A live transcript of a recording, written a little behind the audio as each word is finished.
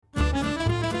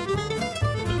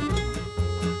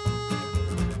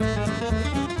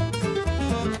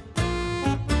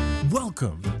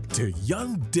Welcome to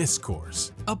Young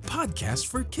Discourse, a podcast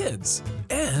for kids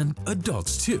and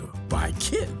adults too, by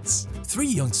kids. Three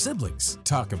young siblings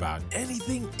talk about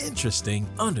anything interesting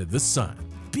under the sun.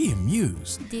 Be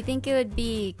amused. Do you think it would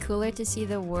be cooler to see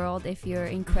the world if you're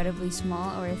incredibly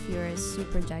small or if you're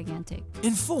super gigantic?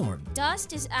 Informed.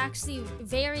 Dust is actually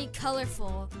very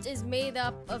colorful. It's made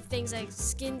up of things like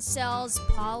skin cells,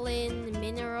 pollen,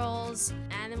 minerals,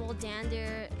 animal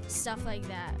dander, stuff like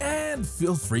that. And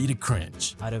feel free to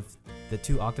cringe. Out of the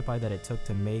 2 octopi that it took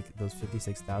to make those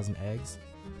 56,000 eggs,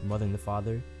 the mother and the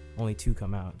father, only 2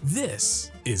 come out. This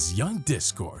is Young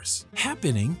Discourse,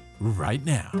 happening right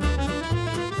now.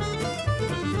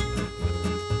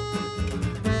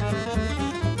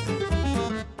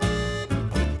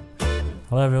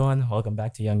 Hello everyone, welcome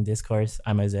back to Young Discourse.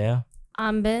 I'm Isaiah.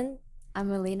 I'm Ben. I'm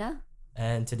Melina.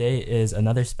 And today is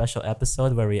another special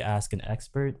episode where we ask an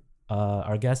expert.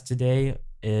 Our guest today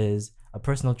is a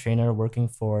personal trainer working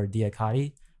for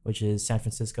Diakati, which is San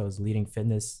Francisco's leading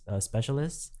fitness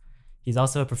specialist. He's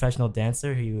also a professional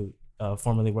dancer who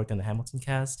formerly worked on the Hamilton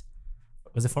cast.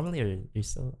 Was it formerly, or are you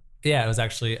still? Yeah, it was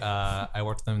actually, I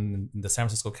worked in the San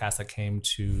Francisco cast that came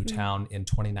to town in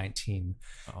 2019.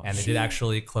 And they did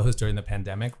actually close during the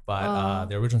pandemic, but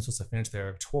they were originally supposed to finish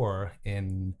their tour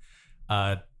in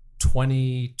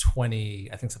 2020,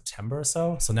 I think September or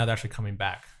so. So now they're actually coming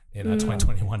back in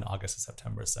 2021, August and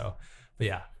September. So, but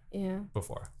yeah,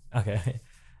 before. Okay.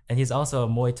 And he's also a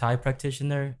Muay Thai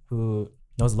practitioner who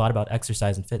knows a lot about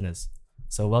exercise and fitness.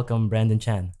 So welcome, Brandon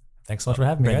Chan. Thanks so much for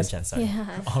having me, Brandon guys. Chan, sorry.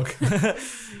 Yeah. Okay.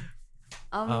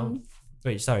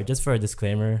 Wait, sorry, just for a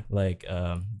disclaimer, like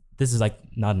this is like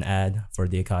not an ad for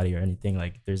Diakati or anything.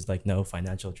 Like there's like no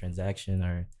financial transaction,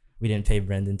 or we didn't pay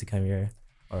Brendan to come here,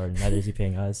 or neither is he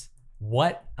paying us.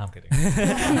 What? I'm kidding.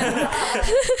 Yeah.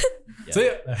 So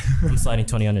yeah. I'm sliding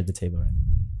 20 under the table right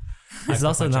now. It's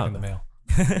also not in the mail.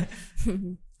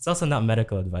 It's also not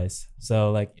medical advice.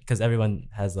 So like, because everyone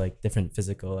has like different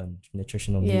physical and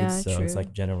nutritional needs, Yeah, so true. it's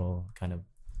like general kind of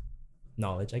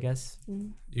knowledge, I guess.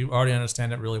 You already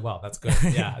understand it really well. That's good.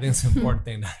 Yeah, I think it's an important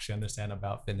thing to actually understand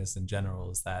about fitness in general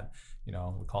is that, you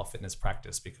know, we call it fitness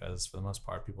practice because for the most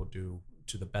part, people do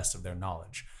to the best of their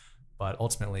knowledge. But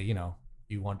ultimately, you know,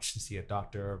 you want to see a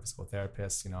doctor or physical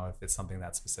therapist, you know, if it's something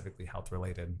that's specifically health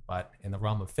related. But in the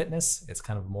realm of fitness, it's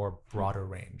kind of a more broader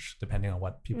range depending on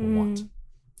what people want.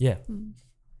 Yeah.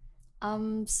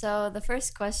 So the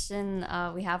first question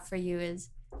we have for you is,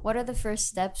 what are the first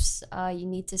steps you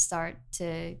need to start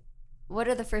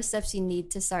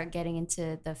getting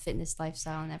into the fitness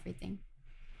lifestyle and everything?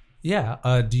 Yeah.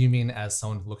 Do you mean as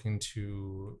someone looking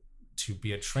to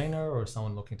be a trainer or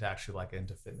someone looking to actually like get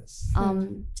into fitness?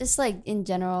 Just like in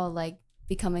general, like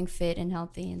becoming fit and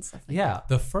healthy and stuff like that. Yeah.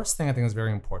 The first thing I think is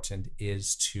very important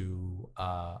is to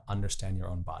understand your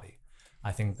own body.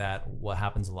 I think that what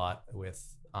happens a lot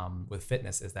with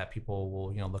fitness is that people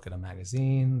will, you know, look at a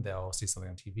magazine, they'll see something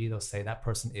on TV, they'll say that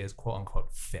person is quote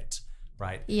unquote fit,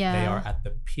 right? Yeah. They are at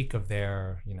the peak of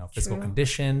their, you know, physical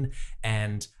condition,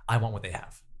 and I want what they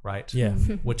have, right? Yeah.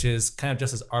 Which is kind of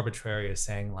just as arbitrary as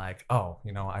saying like, oh,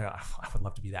 you know, I would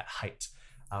love to be that height.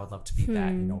 I would love to be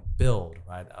that, you know, build,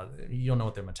 right? You don't know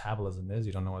what their metabolism is.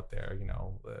 You don't know what their, you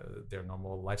know, their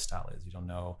normal lifestyle is. You don't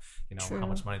know, you know, how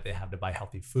much money they have to buy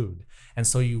healthy food. And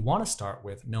so you want to start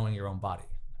with knowing your own body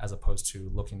as opposed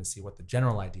to looking to see what the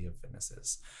general idea of fitness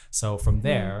is. So from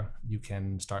there, you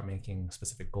can start making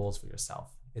specific goals for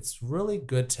yourself. It's really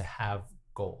good to have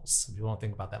goals. People don't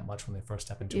think about that much when they first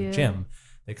step into a gym.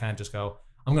 They kind of just go,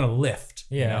 I'm going to lift,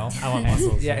 you know? I want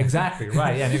muscles. Yeah, exactly.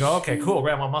 Right. Yeah. And you go, okay, cool.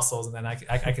 Great. I want muscles. And then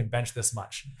I can bench this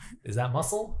much. Is that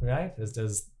muscle? Right.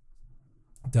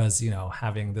 Does, you know,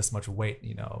 having this much weight,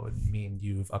 you know, mean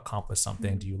you've accomplished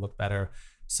something? Do you look better?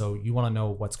 So you want to know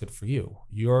what's good for you.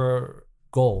 Your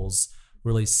goals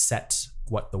really set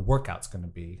what the workout's going to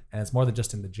be. And it's more than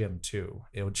just in the gym too.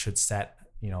 It should set,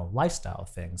 you know, lifestyle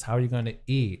things. How are you going to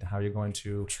eat? How are you going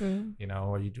to, you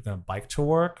know, are you going to bike to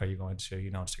work? Are you going to,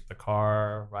 you know, take the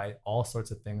car, right? All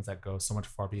sorts of things that go so much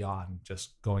far beyond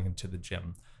just going into the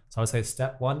gym. So I would say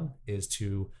step 1 is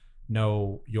to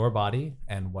know your body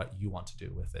and what you want to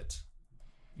do with it.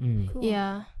 Cool.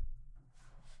 Yeah.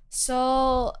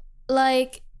 So,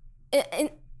 like,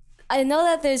 I know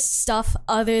that there's stuff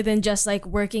other than just like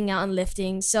working out and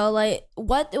lifting. So like,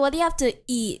 what do you have to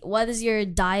eat? What is your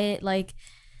diet like?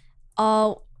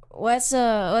 What's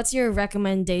your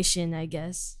recommendation, I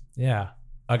guess? Yeah.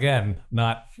 Again,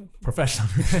 not professional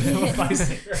advice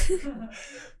here.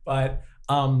 But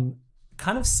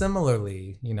kind of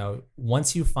similarly, you know,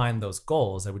 once you find those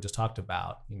goals that we just talked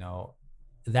about, you know,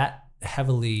 that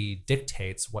heavily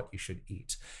dictates what you should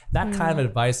eat. That kind of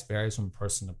advice varies from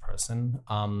person to person.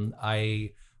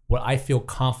 What I feel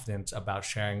confident about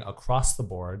sharing across the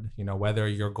board, whether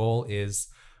your goal is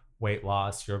weight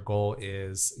loss, your goal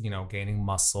is, gaining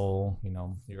muscle,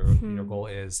 your goal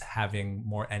is having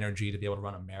more energy to be able to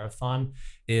run a marathon,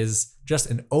 is just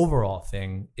an overall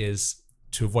thing is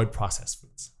to avoid processed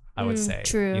foods, I would say.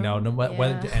 True.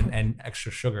 And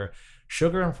extra sugar.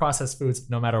 Sugar and processed foods,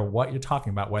 no matter what you're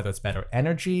talking about, whether it's better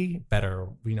energy, better,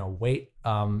 weight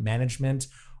management,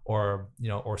 or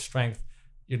strength,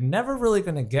 you're never really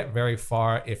going to get very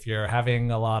far if you're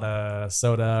having a lot of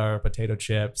soda or potato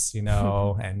chips,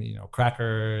 and,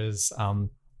 crackers,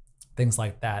 things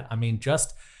like that. I mean,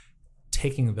 just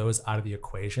taking those out of the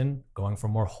equation, going for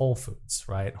more whole foods,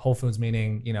 right? Whole foods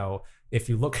meaning, if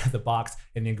you look at the box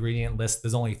in the ingredient list,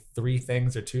 there's only 3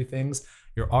 things or 2 things,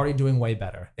 you're already doing way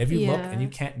better. If you look and you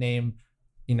can't name,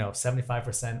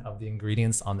 75% of the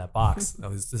ingredients on that box,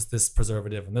 this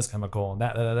preservative and this chemical and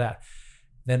that,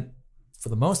 then for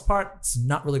the most part, it's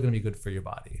not really going to be good for your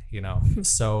body,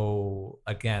 So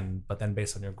again, but then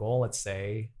based on your goal, let's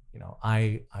say,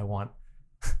 I want,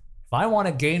 if I want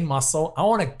to gain muscle, I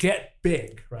want to get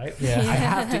big, right? Yeah. I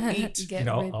have to eat,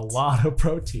 a lot of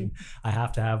protein. I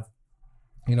have to have,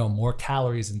 more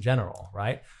calories in general,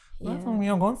 right? Well, if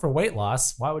I'm, going for weight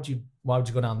loss, why would you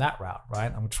go down that route,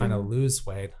 right? I'm trying to lose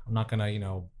weight. I'm not going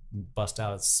to, bust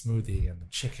out a smoothie and the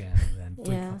chicken and then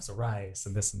 3 cups of rice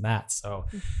and this and that. So,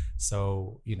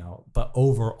 but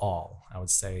overall, I would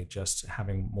say just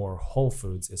having more whole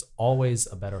foods is always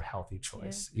a better healthy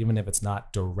choice, even if it's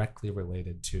not directly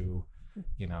related to,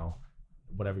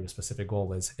 whatever your specific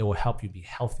goal is. It will help you be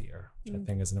healthier, which I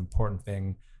think is an important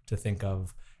thing to think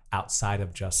of outside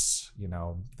of just,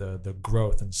 the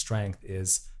growth and strength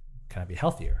is, can I be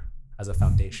healthier as a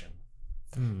foundation?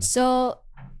 So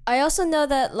I also know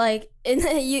that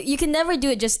you can never do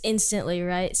it just instantly,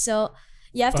 right? So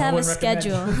you have to have a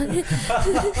schedule.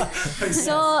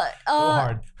 So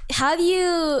how do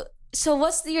you? So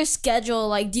what's your schedule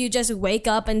like? Do you just wake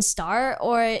up and start,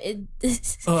 or? I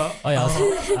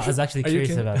was actually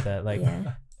curious about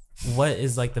that. What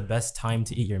is the best time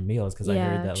to eat your meals? Because I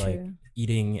heard that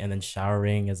eating and then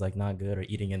showering is not good, or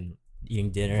eating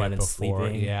dinner right and then before,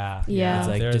 sleeping. Yeah.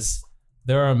 It's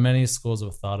there are many schools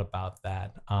of thought about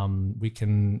that. We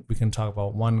can talk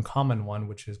about one common one,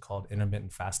 which is called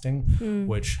intermittent fasting,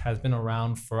 which has been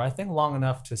around for, I think, long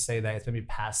enough to say that it's maybe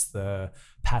past the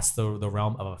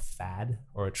realm of a fad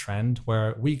or a trend,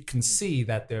 where we can see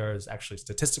that there's actually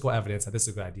statistical evidence that this is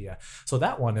a good idea. So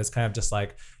that one is kind of just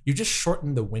you just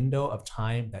shorten the window of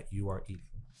time that you are eating.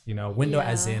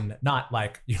 As in not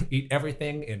you eat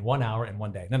everything in 1 hour in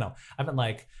one day. No. I meant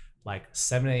like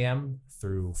 7 a.m.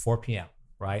 through 4 p.m.,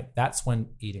 right? That's when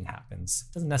eating happens.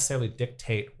 It doesn't necessarily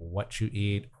dictate what you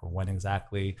eat or when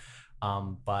exactly,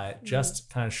 but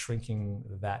just kind of shrinking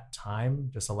that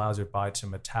time just allows your body to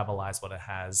metabolize what it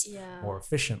has more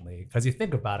efficiently. Because you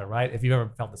think about it, right? If you've ever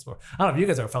felt this before, I don't know if you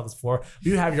guys ever felt this before,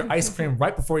 you have your ice cream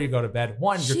right before you go to bed.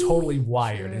 One, you're totally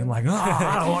wired and I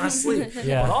don't want to sleep.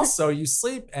 But also you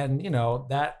sleep and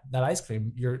that ice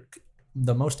cream, you're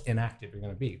the most inactive you're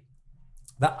going to be.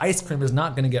 That ice cream is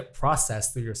not going to get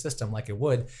processed through your system like it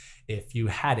would if you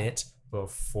had it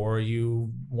before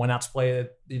you went out to play,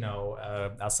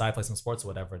 outside, play some sports or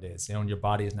whatever it is, and your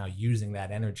body is now using that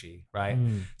energy, right?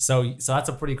 So that's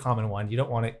a pretty common one. You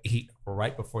don't want to eat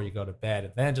right before you go to bed,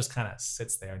 and then it just kind of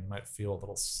sits there and you might feel a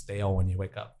little stale when you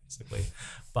wake up, basically.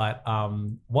 But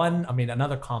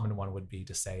another common one would be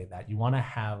to say that you want to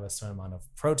have a certain amount of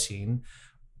protein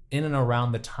in and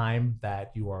around the time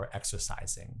that you are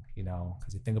exercising,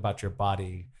 because you think about your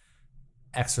body,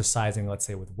 exercising, let's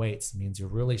say with weights, means you're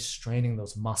really straining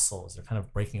those muscles. They're kind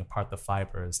of breaking apart the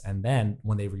fibers. And then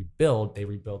when they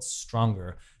rebuild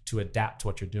stronger to adapt to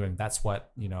what you're doing. That's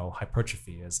what,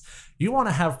 hypertrophy is. You want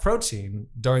to have protein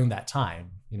during that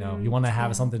time. You want to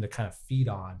have something to kind of feed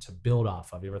on, to build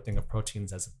off of. You ever think of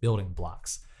proteins as building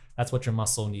blocks? That's what your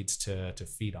muscle needs to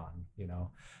feed on,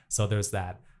 So there's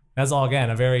that. That's all, again,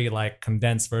 a very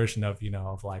condensed version of,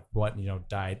 of what,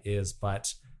 diet is.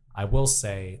 But I will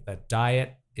say that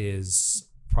diet is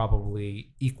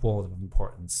probably equal in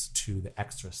importance to the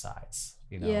exercise,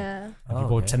 And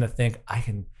people tend to think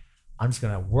I'm just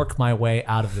going to work my way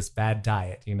out of this bad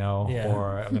diet,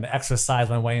 or I'm going to exercise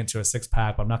my way into a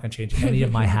 6-pack, but I'm not going to change any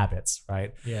of my habits,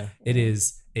 right? Yeah. It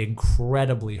is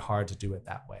incredibly hard to do it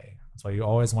that way. So you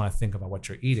always want to think about what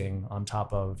you're eating on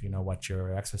top of, what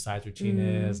your exercise routine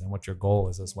is and what your goal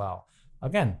is as well.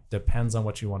 Again, depends on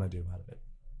what you want to do out of it.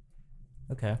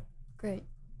 Okay. Great.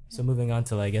 So moving on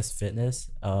to,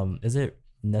 fitness, is it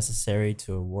necessary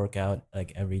to work out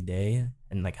like every day,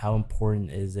 and like how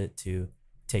important is it to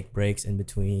take breaks in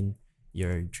between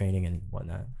your training and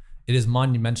whatnot? It is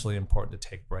monumentally important to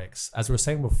take breaks. As we were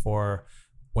saying before,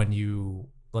 when you,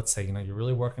 let's say, you're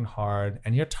really working hard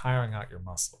and you're tiring out your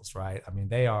muscles, right? I mean,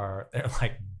 they're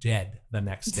like dead the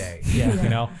next day.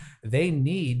 Yeah. They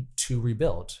need to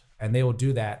rebuild, and they will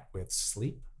do that with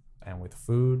sleep and with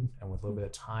food and with a little bit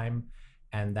of time.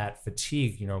 And that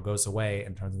fatigue, goes away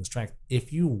in terms of the strength.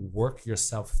 If you work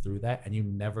yourself through that and you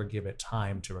never give it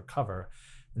time to recover,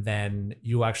 then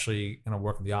you actually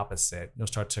work the opposite. You'll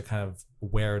start to kind of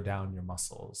wear down your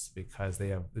muscles because they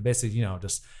have basically,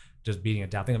 just beating it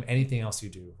down. Think of anything else you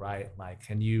do, right? Like,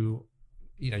 can you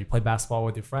play basketball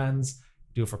with your friends,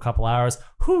 do it for a couple hours,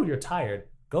 you're tired.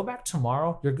 Go back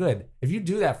tomorrow, you're good. If you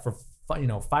do that for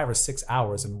 5 or 6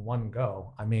 hours in one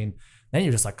go, I mean, then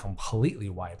you're just like completely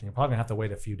wiped. And you're probably gonna have to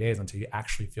wait a few days until you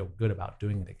actually feel good about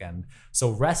doing it again. So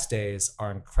rest days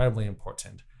are incredibly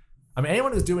important. I mean,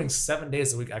 anyone who's doing 7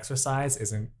 days a week exercise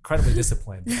is incredibly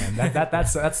disciplined, and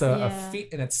that's a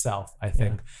feat in itself, I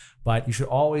think. Yeah. But you should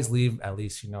always leave at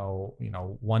least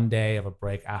 1 day of a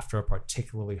break after a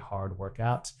particularly hard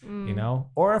workout,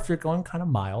 or if you're going kind of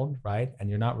mild, right, and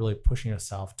you're not really pushing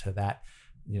yourself to that,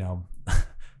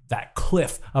 that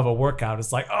cliff of a workout.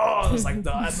 It's like, it's like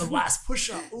the last push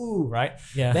up, right?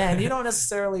 Yeah. Then you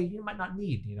might not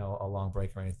need a long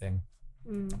break or anything,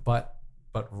 but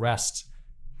rest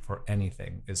for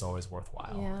anything is always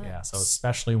worthwhile. Yeah. So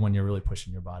especially when you're really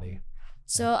pushing your body.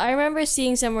 So I remember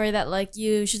seeing somewhere that like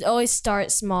you should always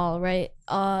start small, right?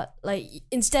 Like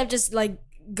instead of just like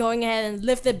going ahead and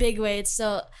lift the big weights.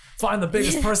 So find the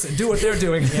biggest person, do what they're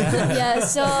doing.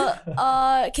 So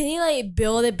can you like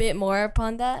build a bit more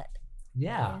upon that?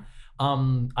 Yeah.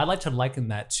 I'd like to liken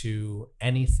that to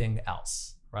anything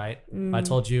else, right? If I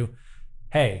told you,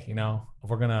 hey,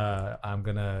 I'm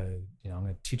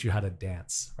gonna teach you how to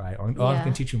dance, right? Or I'm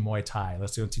gonna teach you Muay Thai.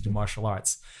 Let's go teach you martial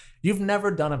arts. You've never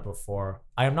done it before.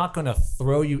 I am not gonna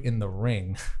throw you in the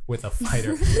ring with a fighter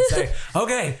and say,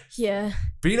 okay,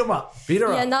 beat him up, beat her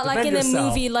up. Yeah, not like in yourself. A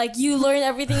movie, like you learn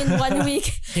everything in 1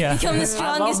 week, become the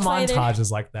strongest fighter. I love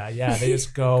montages like that. Yeah, they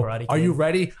just go, are you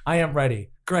ready? I am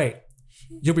ready. Great.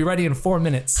 You'll be ready in 4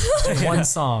 minutes. One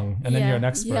song, and then you're an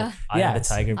expert. Eye of the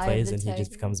Tiger plays, and he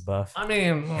just becomes buff. I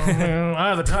mean,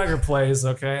 Eye of the Tiger plays,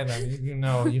 okay, and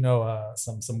then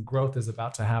some growth is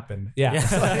about to happen.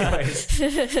 So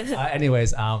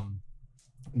anyways,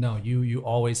 no, you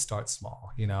always start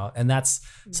small, and that's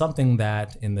something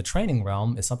that in the training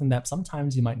realm is something that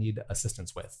sometimes you might need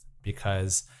assistance with,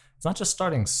 because it's not just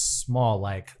starting small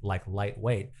like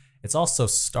lightweight. It's also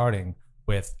starting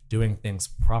with doing things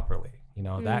properly.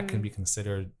 That can be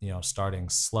considered, starting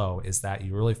slow, is that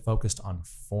you really focused on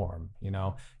form.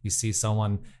 You see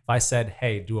someone, if I said,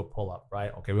 hey, do a pull-up,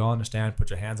 right? Okay, we all understand,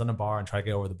 put your hands on a bar and try to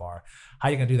get over the bar. How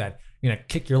are you gonna do that? You're gonna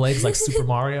kick your legs like Super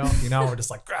Mario, or just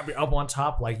like grab your elbow on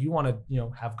top, like you wanna,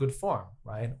 have good form,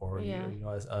 right? Or,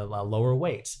 a lower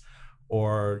weight,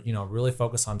 or, really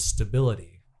focus on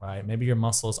stability, right? Maybe your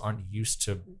muscles aren't used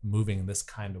to moving this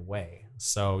kind of way.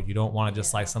 So you don't wanna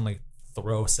just like suddenly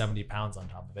throw 70 pounds on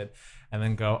top of it and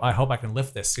then go, I hope I can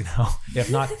lift this, if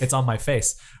not, it's on my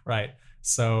face, right?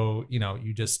 So,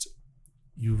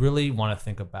 you really want to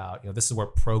think about, this is where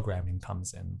programming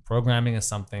comes in. Programming is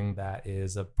something that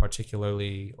is a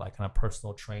particularly like kind of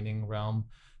personal training realm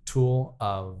tool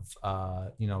of,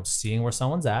 seeing where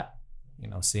someone's at,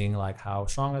 seeing like how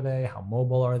strong are they, how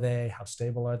mobile are they, how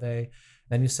stable are they.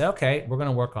 Then you say, okay, we're going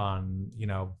to work on,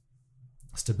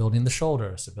 stability in the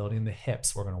shoulder, stability in the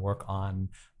hips. We're going to work on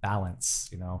balance.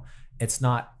 It's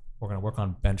not, we're going to work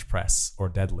on bench press or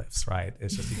deadlifts, right?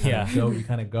 It's just, you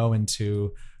kind of go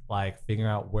into like figuring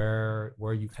out where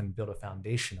you can build a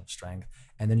foundation of strength,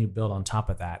 and then you build on top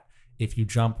of that. If you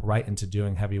jump right into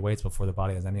doing heavy weights before the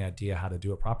body has any idea how to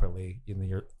do it properly,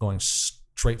 you're going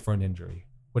straight for an injury,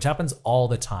 which happens all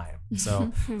the time.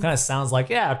 So kind of sounds like,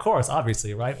 of course,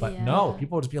 obviously, right? But no,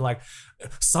 people will just be like,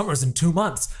 summer's in 2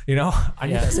 months, I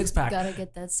need that six pack. Gotta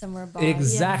get that summer body.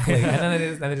 Exactly.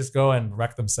 And then they just go and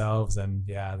wreck themselves, and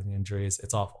the injuries,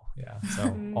 it's awful.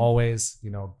 So always,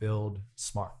 build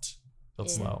smart, build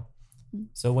slow.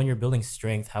 So when you're building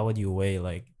strength, how would you weigh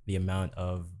like the amount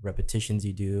of repetitions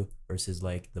you do versus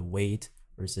like the weight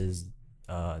versus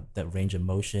the range of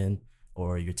motion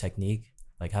or your technique?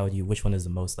 Like which one is the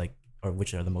most or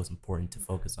which are the most important to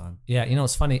focus on? Yeah,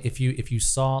 it's funny, if you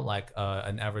saw like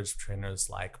an average trainer's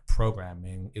like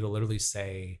programming, it'll literally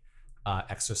say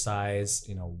exercise,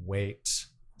 weight,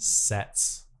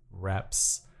 sets,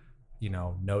 reps,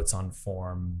 notes on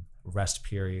form, rest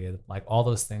period, like all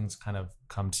those things kind of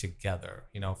come together.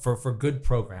 You know, for good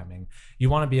programming, you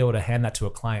want to be able to hand that to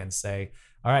a client and say,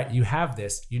 all right, you have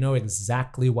this, you know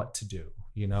exactly what to do.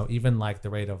 You know, even like the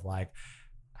rate of like,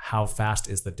 how fast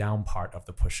is the down part of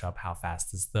the push-up? How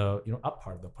fast is the, you know, up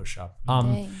part of the push-up?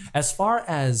 As far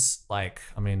as like,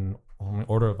 I mean,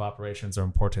 order of operations or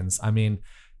importance, I mean,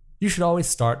 you should always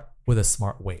start with a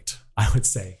smart weight, I would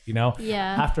say, you know?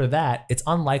 Yeah. After that, it's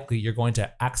unlikely you're going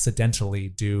to accidentally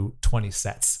do 20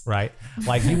 sets, right?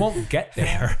 Like you won't get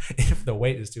there if the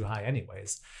weight is too high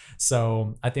anyways.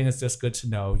 So I think it's just good to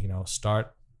know, you know,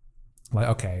 start like,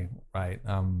 okay, right.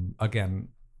 Again,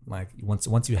 like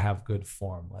once you have good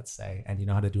form, let's say, and you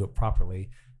know how to do it properly,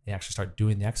 you actually start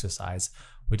doing the exercise.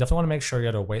 We definitely want to make sure you're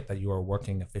at a weight that you are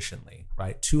working efficiently,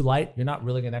 right? Too light, you're not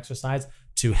really going to exercise.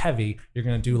 Too heavy, you're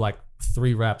going to do like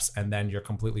 3 reps and then you're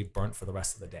completely burnt for the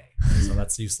rest of the day. So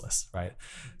that's useless, right?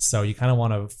 So you kind of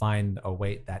want to find a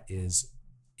weight that is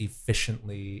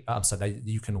efficiently, that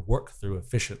you can work through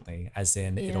efficiently, as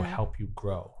in it'll help you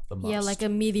grow the most. Yeah, like a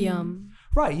medium.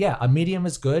 Right, yeah, a medium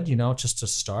is good, you know, just to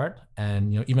start.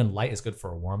 And, you know, even light is good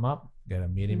for a warm-up. Get a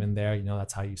medium in there, you know,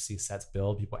 that's how you see sets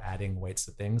build, people adding weights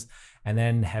to things. And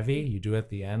then heavy, you do at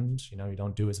the end, you know, you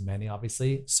don't do as many,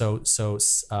 obviously. So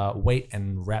weight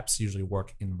and reps usually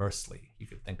work inversely. You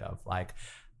could think of like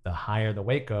the higher the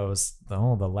weight goes, the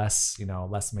less, you know,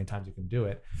 less many times you can do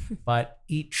it. But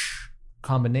each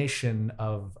combination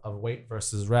of weight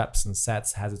versus reps and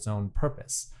sets has its own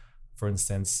purpose. For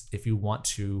instance, if you want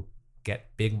to get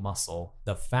big muscle,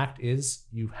 the fact is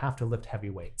you have to lift heavy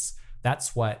weights.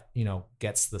 That's what, you know,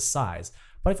 gets the size.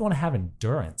 But if you want to have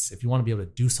endurance, if you want to be able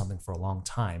to do something for a long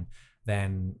time,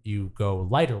 then you go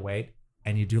lighter weight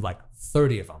and you do like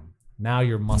 30 of them. Now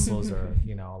your muscles are,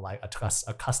 you know, like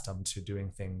accustomed to doing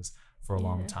things for a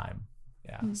long time.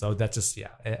 Yeah. So that just,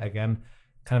 again,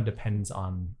 kind of depends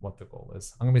on what the goal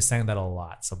is. I'm going to be saying that a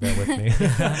lot, so bear with me.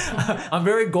 I'm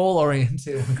very goal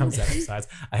oriented when it comes to exercise.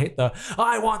 I hate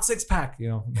I want 6-pack, you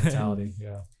know, mentality.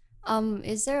 Yeah.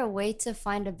 Is there a way to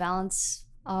find a balance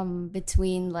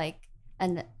between like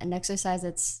an exercise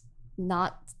that's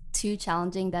not too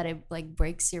challenging that it like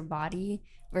breaks your body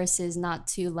versus not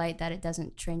too light that it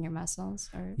doesn't train your muscles?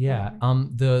 Or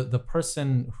the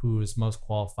person who is most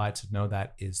qualified to know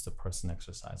that is the person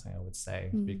exercising, I would say,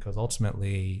 because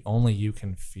ultimately only you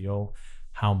can feel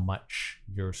how much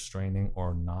you're straining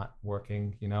or not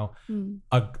working, you know.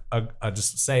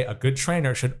 Just say a good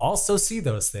trainer should also see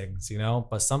those things, you know.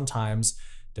 But sometimes,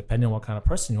 depending on what kind of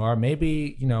person you are,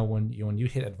 maybe, you know, when you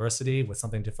hit adversity with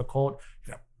something difficult,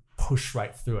 you're gonna push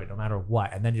right through it no matter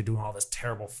what, and then you're doing all this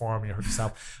terrible form and you hurt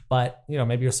yourself. But, you know,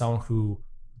 maybe you're someone who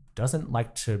doesn't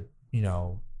like to, you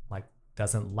know, like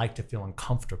doesn't like to feel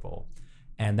uncomfortable.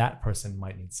 And that person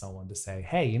might need someone to say,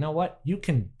 hey, you know what? You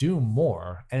can do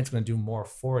more, and it's going to do more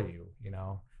for you. You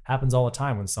know, happens all the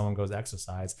time when someone goes to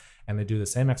exercise and they do the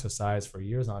same exercise for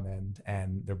years on end,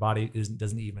 and their body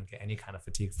doesn't even get any kind of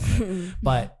fatigue from it.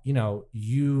 But, you know,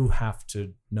 you have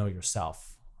to know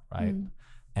yourself, right?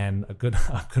 And a good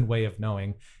way of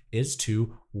knowing is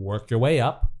to work your way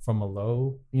up from a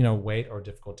low, you know, weight or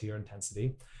difficulty or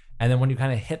intensity. And then when you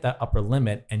kind of hit that upper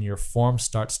limit and your form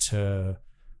starts to,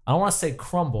 I don't want to say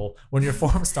crumble, when your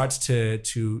form starts to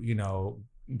you know,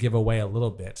 give away a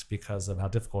little bit because of how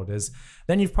difficult it is,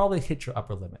 then you've probably hit your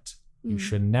upper limit. You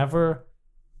should never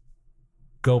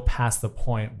go past the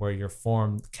point where your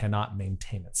form cannot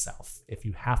maintain itself. If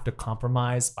you have to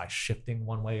compromise by shifting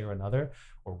one way or another,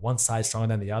 or one side stronger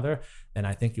than the other, then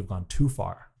I think you've gone too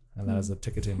far, and that is a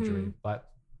ticket to injury. But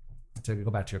to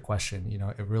go back to your question, you know,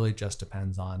 it really just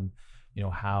depends on, you know,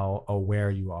 how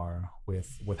aware you are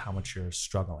with how much you're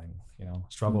struggling, you know,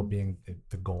 struggle being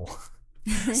the goal,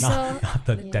 not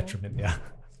the detriment. Yeah.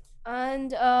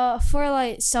 And for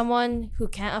like someone who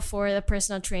can't afford a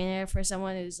personal trainer, for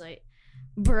someone who's like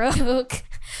broke.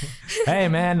 Hey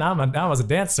man, I was a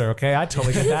dancer, okay? I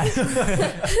totally get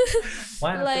that.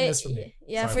 Planet Fitness for me.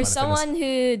 Yeah, Sorry, for someone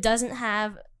who doesn't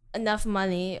have enough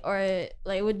money, or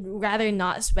like would rather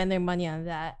not spend their money on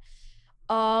that,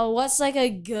 what's like a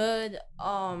good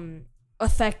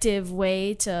effective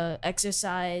way to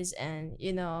exercise and,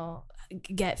 you know,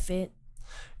 get fit?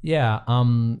 Yeah,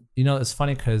 you know, it's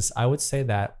funny because I would say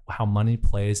that how money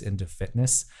plays into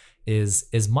fitness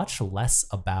is much less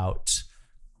about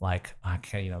like, I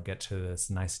can't, you know, get to this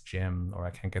nice gym, or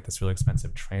I can't get this really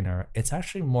expensive trainer. It's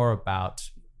actually more about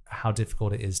how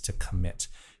difficult it is to commit.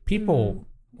 People,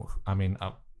 I mean,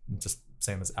 I'm just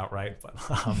saying this outright, but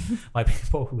like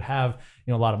people who have,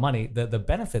 you know, a lot of money, the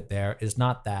benefit there is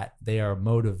not that they are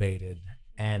motivated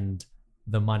and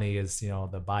the money is, you know,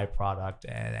 the byproduct,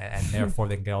 and therefore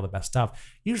they can get all the best stuff.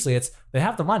 Usually it's they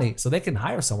have the money so they can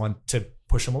hire someone to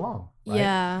push them along, right?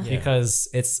 Yeah. Because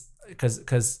it's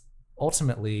because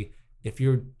ultimately if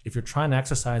you're trying to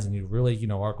exercise and you really, you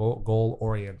know, are goal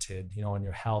oriented, you know, in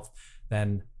your health,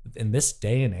 then in this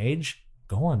day and age,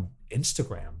 go on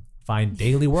Instagram, find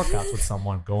daily workouts with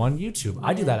someone, go on YouTube.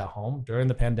 I do that at home during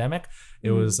the pandemic. It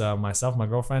was myself, my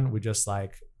girlfriend, we just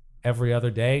like every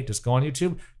other day, just go on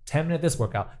YouTube, 10-minute this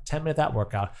workout, 10-minute that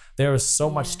workout. There is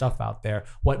so much stuff out there.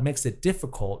 What makes it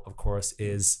difficult, of course,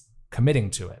 is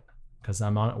committing to it, because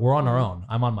we're on our own.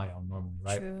 I'm on my own normally,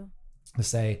 right? True. To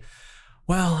say,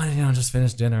 well, I, you know, just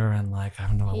finished dinner and like I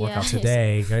haven't done my workout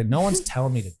today. No one's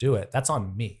telling me to do it. That's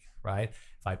on me, right?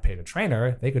 If I paid a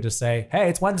trainer, they could just say, "Hey,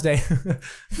 it's Wednesday.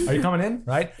 Are you coming in?"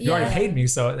 Right? You already paid me,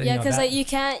 so yeah, because like you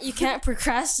can't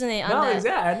procrastinate on that. No,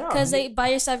 yeah, I know. Because like by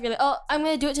yourself, you're like, "Oh, I'm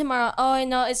gonna do it tomorrow." Oh, I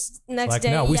know it's next like,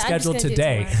 day. no, we yeah, scheduled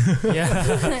today.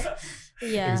 Yeah.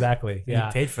 Yeah. Exactly. Yeah.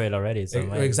 You paid for it already. So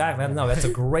Exactly. No, that's a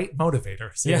great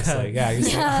motivator. Seriously. Yeah. You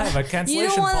say, I have a cancellation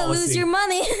You don't want to policy. lose your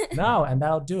money. No, and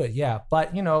that'll do it. Yeah.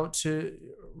 But, you know, to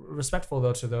respectful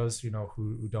though to those, you know,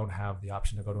 who don't have the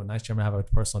option to go to a nice gym and have a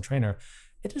personal trainer,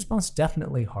 it is most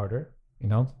definitely harder, you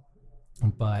know.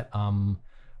 But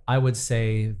I would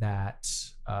say that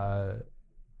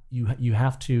you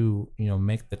have to, you know,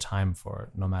 make the time for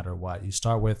it no matter what. You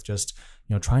start with just,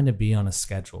 you know, trying to be on a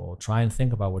schedule, try and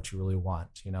think about what you really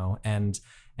want, you know, and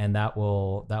that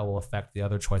will affect the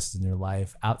other choices in your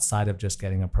life outside of just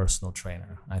getting a personal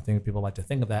trainer. I think people like to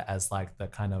think of that as like the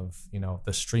kind of, you know,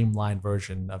 the streamlined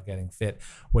version of getting fit,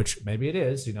 which maybe it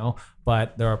is, you know,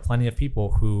 but there are plenty of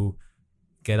people who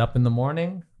get up in the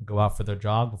morning, go out for their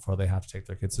jog before they have to take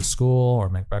their kids to school or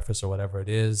make breakfast or whatever it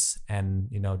is, and,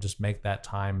 you know, just make that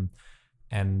time.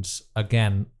 And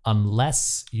again,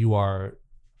 unless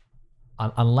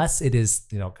it is,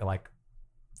 you know, like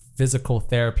physical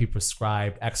therapy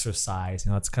prescribed exercise,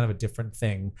 you know, it's kind of a different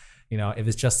thing. You know, if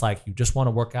it's just like you just want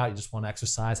to work out, you just want to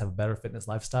exercise, have a better fitness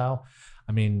lifestyle,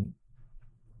 I mean,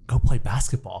 go play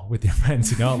basketball with your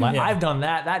friends, you know. Like I've done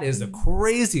that. That is the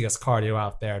craziest cardio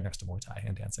out there next to Muay Thai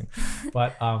and dancing.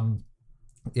 But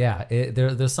yeah,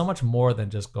 there's so much more than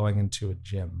just going into a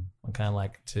gym. I kind of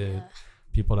like to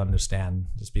people to understand,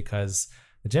 just because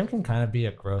the gym can kind of be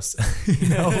a gross, you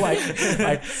know, like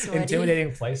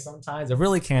intimidating place sometimes. It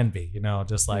really can be, you know,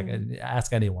 just like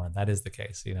ask anyone. That is the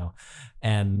case, you know,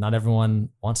 and not everyone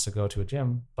wants to go to a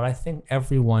gym, but I think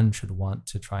everyone should want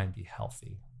to try and be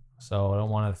healthy. So I don't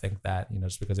want to think that, you know,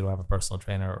 just because you don't have a personal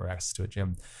trainer or access to a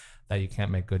gym, that you can't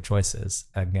make good choices.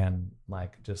 Again,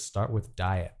 like just start with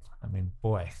diet. I mean,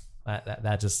 boy,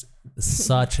 that just is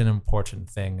such an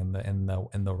important thing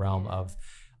in the realm of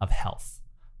health.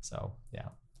 So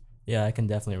yeah, I can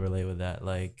definitely relate with that.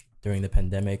 Like during the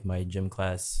pandemic, my gym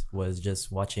class was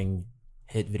just watching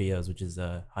HIIT videos, which is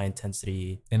a high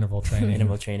intensity interval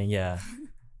training. Yeah.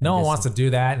 No one wants to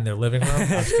do that in their living room. I'm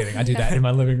just kidding. I do that in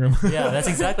my living room. Yeah, that's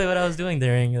exactly what I was doing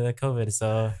during the COVID.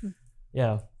 So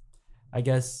yeah, I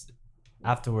guess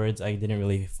afterwards I didn't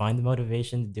really find the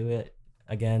motivation to do it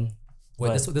again.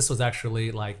 Wait, this was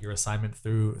actually like your assignment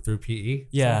through PE?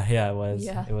 Yeah, it was.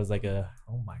 Yeah. It was like a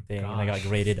thing, and I got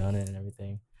graded on it and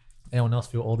everything. Anyone else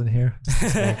feel old in here?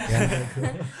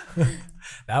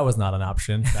 That was not an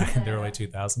option back in the early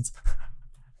 2000s.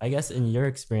 I guess in your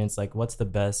experience, like what's the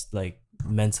best like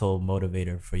mental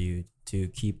motivator for you to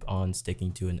keep on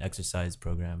sticking to an exercise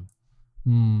program?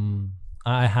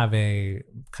 I have a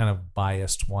kind of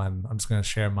biased one. I'm just going to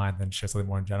share mine, then share something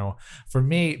more in general. For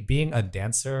me, being a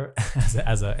dancer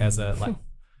as a like,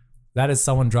 that is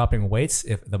someone dropping weights.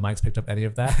 If the mic's picked up any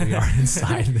of that, we are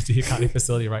inside the Diakati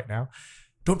facility right now.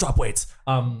 Don't drop weights.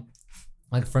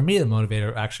 Like for me, the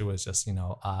motivator actually was just, you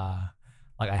know,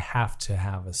 like I have to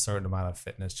have a certain amount of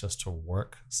fitness just to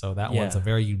work. So that one's a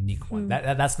very unique one.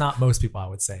 That's not most people, I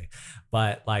would say.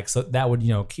 But like, so that would,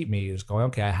 you know, keep me just going,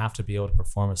 okay, I have to be able to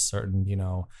perform a certain, you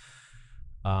know,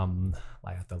 like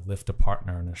I have to lift a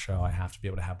partner in a show. I have to be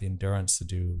able to have the endurance to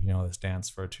do, you know, this dance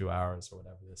for 2 hours or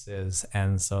whatever this is.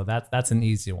 And so that's an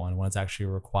easy one. When it's actually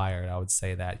required, I would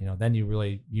say that, you know, then you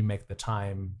make the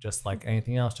time just like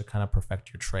anything else to kind of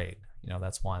perfect your trade. You know,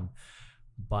 that's one.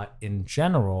 But in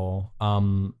general,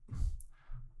 I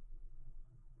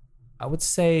would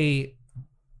say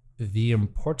the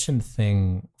important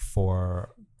thing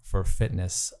for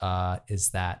fitness is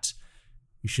that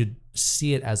you should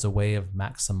see it as a way of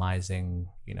maximizing,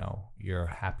 you know, your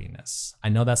happiness. I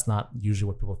know that's not usually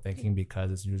what people are thinking, because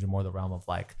it's usually more the realm of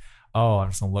like, oh, I'm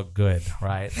just gonna look good,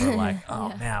 right? Or like, oh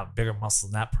man, bigger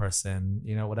muscles than that person,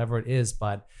 you know, whatever it is.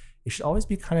 But it should always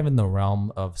be kind of in the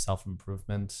realm of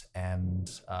self-improvement and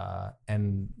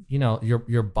you know,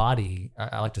 your body,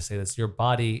 I like to say this, your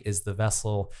body is the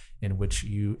vessel in which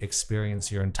you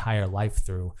experience your entire life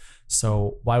through.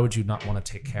 So why would you not want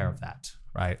to take care of that,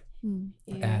 right?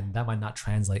 Yeah. And that might not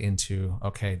translate into,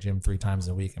 okay, gym 3 times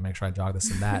a week and make sure I jog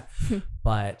this and that.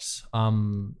 But,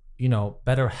 you know,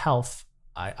 better health,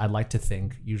 I like to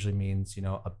think usually means, you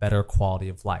know, a better quality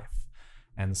of life.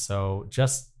 And so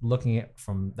just looking at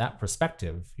from that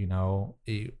perspective, you know,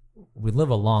 we live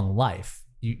a long life.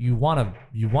 You want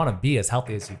to be as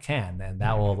healthy as you can, and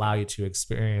that will allow you to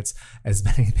experience as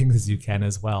many things as you can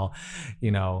as well, you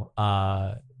know.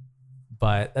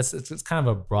 But it's kind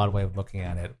of a broad way of looking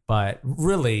at it. But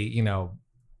really, you know,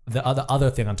 the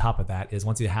other thing on top of that is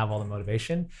once you have all the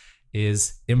motivation,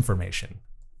 is information.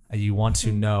 You want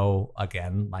to know,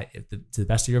 again, like to the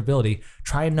best of your ability,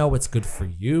 try and know what's good for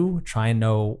you. Try and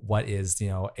know what is, you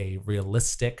know, a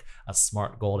realistic, a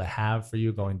smart goal to have for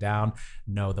you going down.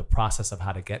 Know the process of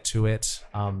how to get to it.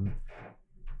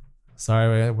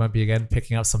 Sorry, I might be again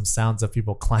picking up some sounds of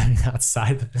people climbing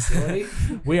outside the facility.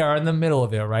 We are in the middle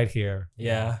of it right here.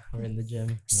 Yeah, we're in the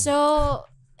gym. So,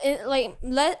 I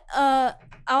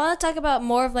want to talk about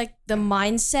more of like the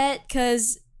mindset,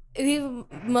 because we've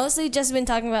mostly just been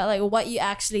talking about like what you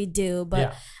actually do, but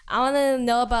Yeah. I want to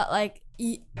know about like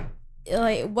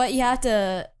what you have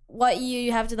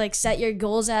to like set your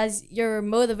goals as your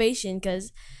motivation,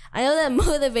 because I know that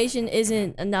motivation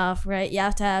isn't enough, right? You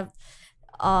have to have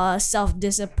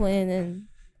self-discipline and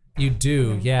You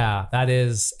do, yeah, that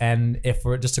is. And if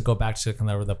we're just to go back to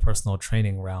kind of the personal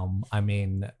training realm, I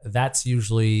mean, that's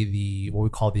usually what we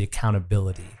call the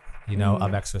accountability, you know,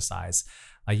 of exercise.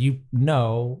 You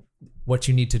know what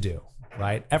you need to do,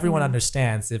 right? Everyone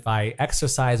understands if I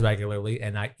exercise regularly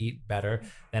and I eat better,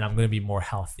 then I'm going to be more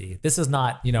healthy. This is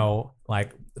not, you know,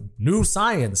 like new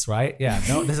science, right? Yeah,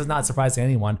 no, this is not surprising to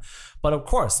anyone. But of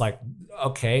course, like,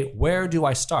 okay, where do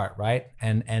I start, right?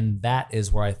 And that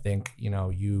is where I think, you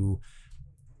know,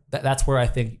 that's where I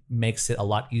think makes it a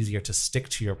lot easier to stick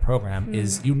to your program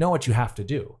is you know what you have to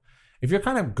do. If you're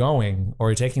kind of going or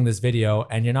you're taking this video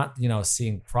and you're not, you know,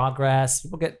 seeing progress,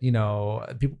 people get, you know,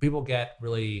 people get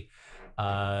really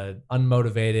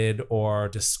unmotivated or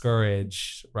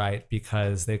discouraged, right?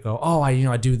 Because they go, oh,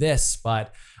 I do this,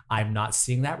 but I'm not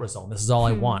seeing that result. This is all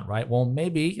I want, right? Well,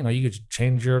 maybe, you know, you could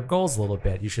change your goals a little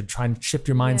bit. You should try and shift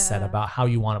your mindset about how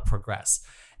you want to progress.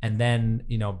 And then,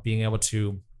 you know, being able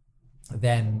to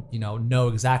then, you know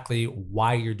exactly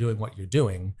why you're doing what you're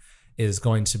doing is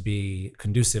going to be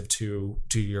conducive to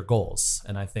your goals.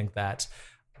 And I think that,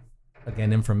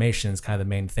 again, information is kind of the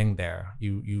main thing there.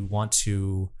 You want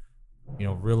to, you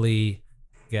know, really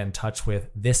get in touch with,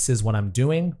 this is what I'm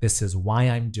doing, this is why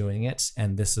I'm doing it,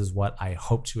 and this is what I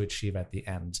hope to achieve at the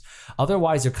end.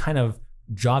 Otherwise, you're kind of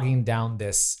jogging down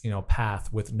this, you know,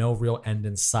 path with no real end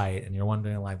in sight, and you're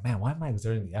wondering like, man, why am I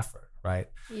exerting the effort, right?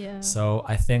 yeah. So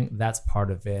I think that's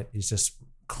part of it, is just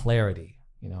clarity,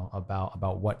 you know,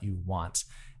 about what you want.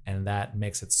 And that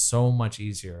makes it so much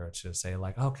easier to say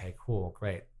like, okay, cool,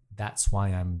 great. That's why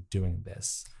I'm doing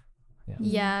this.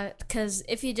 Yeah, because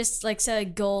if you just like set a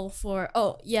goal for,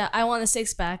 oh yeah, I want a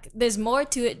 6-pack, there's more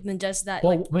to it than just that.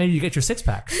 Well, like, maybe you get your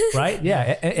 6-pack, right? Yeah,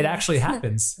 it actually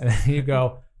happens. And then you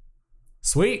go,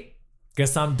 sweet,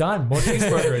 guess I'm done. More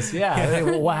cheeseburgers. Yeah.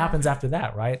 Well, what happens after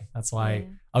that, right? That's why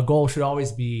a goal should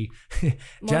always be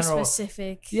more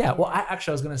specific. Yeah. Well, I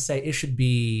was going to say it should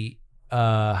be,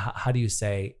 how do you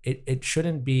say, it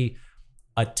shouldn't be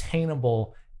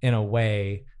attainable in a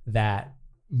way that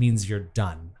means you're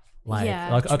done.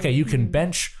 Like, okay, you can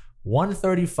bench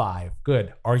 135.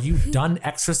 Good. Are you done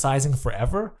exercising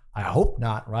forever? I hope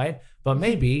not, right? But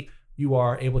maybe you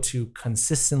are able to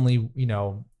consistently, you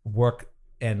know, work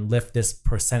and lift this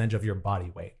percentage of your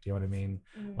body weight. Do you know what I mean?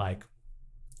 Like,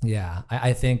 yeah,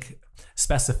 I think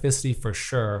specificity for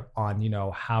sure on, you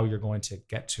know, how you're going to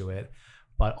get to it,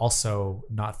 but also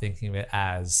not thinking of it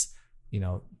as, you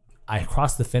know, I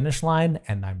crossed the finish line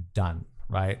and I'm done.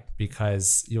 Right?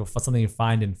 Because, you know, something you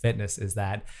find in fitness is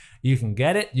that you can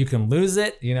get it, you can lose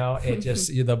it, you know, it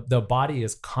just, the body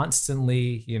is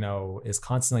constantly, you know,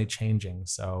 changing.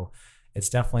 So it's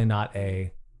definitely not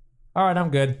all right, I'm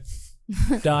good,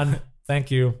 done,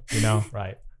 thank you, you know,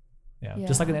 right. Yeah.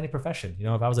 Just like in any profession, you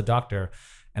know, if I was a doctor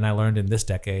and I learned in this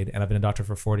decade and I've been a doctor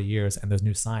for 40 years and there's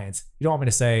new science, you don't want me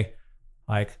to say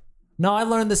like, no, I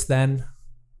learned this then,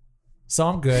 so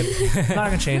I'm good. I'm not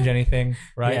gonna change anything,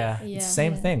 right? Yeah.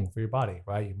 Same thing for your body,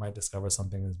 right? You might discover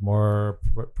something is more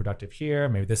productive here.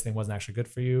 Maybe this thing wasn't actually good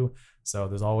for you. So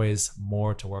there's always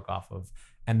more to work off of.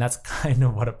 And that's kind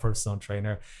of what a personal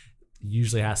trainer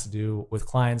usually has to do with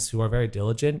clients who are very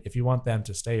diligent. If you want them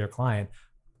to stay your client,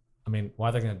 I mean, why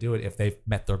are they going to do it if they've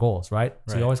met their goals, right?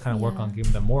 So you always kind of work on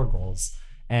giving them more goals,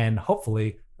 and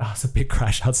hopefully, it's a big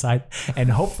crash outside, and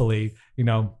hopefully, you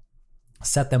know,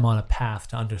 set them on a path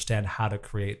to understand how to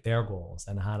create their goals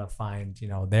and how to find, you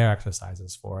know, their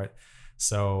exercises for it.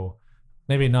 So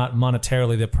maybe not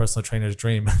monetarily the personal trainer's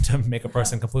dream to make a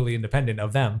person completely independent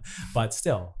of them, but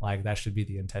still, like, that should be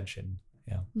the intention.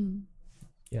 Yeah.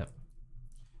 Yeah.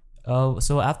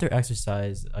 So after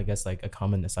exercise, I guess like a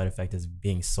common side effect is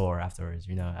being sore afterwards,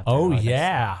 you know? After Oh, exercise.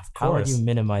 yeah, of How would course. you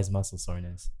minimize muscle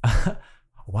soreness?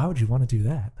 Why would you want to do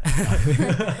that?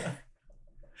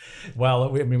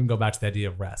 Well, we can go back to the idea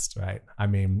of rest, right? I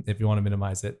mean, if you want to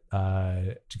minimize it,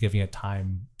 to giving it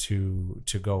time to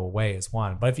go away is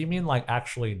one. But if you mean like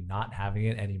actually not having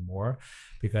it anymore,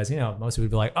 because, you know, most people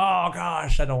would be like, oh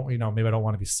gosh, I don't, you know, maybe I don't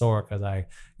want to be sore because I,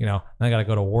 you know, then I got to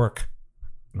go to work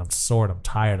and I'm sore and I'm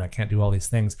tired. I can't do all these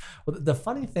things. Well, the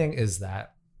funny thing is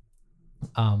that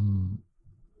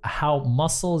how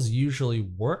muscles usually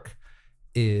work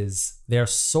is they're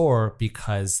sore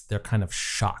because they're kind of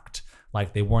shocked.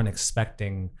 Like they weren't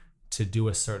expecting to do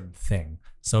a certain thing.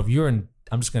 So if you're in,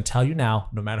 I'm just going to tell you now,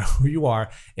 no matter who you are,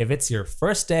 if it's your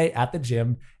first day at the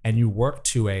gym and you work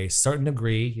to a certain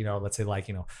degree, you know, let's say like,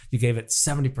 you know, you gave it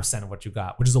 70% of what you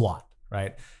got, which is a lot,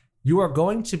 right? You are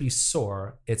going to be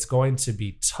sore. It's going to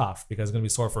be tough because it's going to be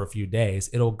sore for a few days.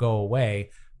 It'll go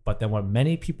away. But then what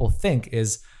many people think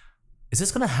is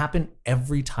this going to happen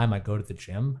every time I go to the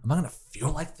gym? Am I going to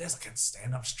feel like this? I can't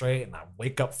stand up straight and I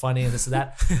wake up funny and this and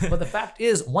that. But the fact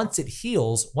is, once it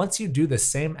heals, once you do the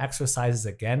same exercises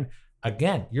again,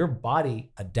 your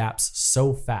body adapts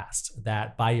so fast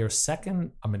that by your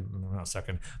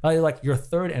by like your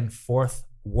third and fourth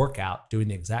workout doing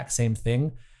the exact same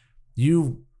thing,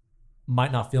 you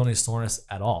might not feel any soreness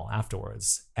at all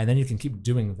afterwards. And then you can keep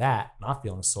doing that, not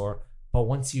feeling sore. But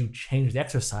once you change the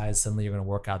exercise, suddenly you're going to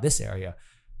work out this area.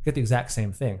 Get the exact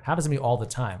same thing. Happens to me all the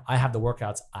time. I have the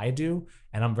workouts I do,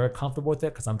 and I'm very comfortable with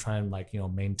it because I'm trying to, like, you know,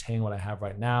 maintain what I have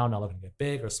right now, not looking to get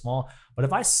big or small. But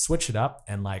if I switch it up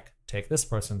and like take this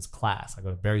person's class, I go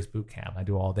to Barry's boot camp, I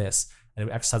do all this, and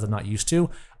do exercise I'm not used to,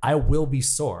 I will be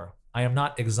sore. I am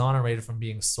not exonerated from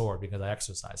being sore because I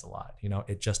exercise a lot. You know,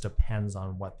 it just depends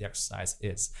on what the exercise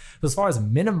is. So as far as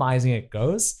minimizing it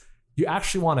goes, you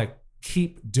actually want to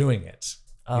keep doing it.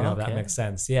 You know, that makes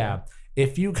sense. Yeah.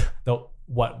 If you, though,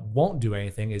 what won't do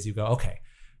anything is you go, okay,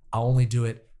 I'll only do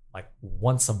it like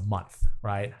once a month,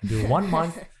 right? I do 1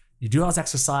 month, you do all this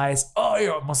exercise, oh,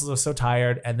 your muscles are so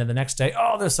tired. And then the next day,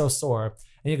 oh, they're so sore.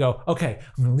 And you go, okay,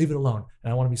 I'm going to leave it alone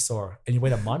and I want to be sore. And you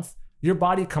wait a month, your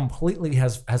body completely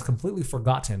has completely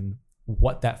forgotten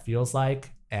what that feels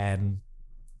like and,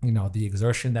 you know, the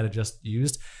exertion that it just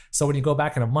used. So when you go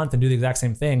back in a month and do the exact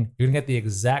same thing, you're gonna get the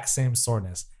exact same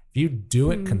soreness. If you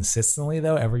do it consistently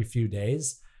though, every few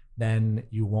days, then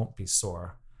you won't be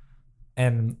sore.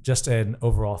 And just an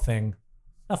overall thing,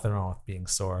 nothing wrong with being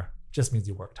sore. Just means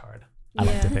you worked hard. I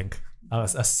like to think a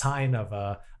sign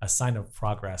of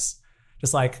progress.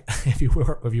 Just like if you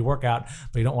work out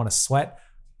but you don't want to sweat,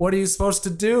 what are you supposed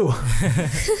to do?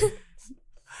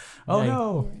 Oh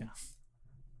no. Yeah.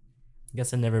 I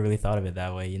guess I never really thought of it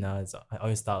that way. You know, I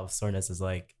always thought of soreness as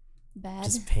like Bad.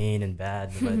 just pain and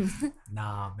bad. But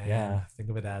Nah, man. Yeah. Think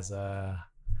of it as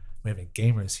we have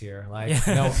gamers here. Like,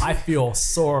 you know, I feel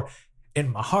sore in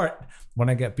my heart when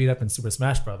I get beat up in Super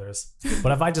Smash Brothers.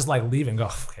 But if I just like leave and go,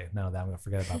 okay, no, I'm gonna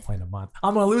forget about playing a month.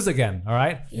 I'm gonna lose again. All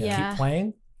right. Yeah. Keep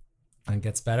playing, and it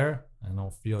gets better. I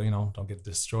don't feel, you know, don't get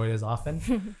destroyed as often.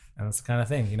 And that's the kind of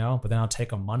thing, you know. But then I'll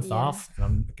take a month off,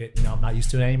 and I'm not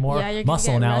used to it anymore. Yeah, you're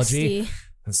Muscle gonna get analogy. rusty.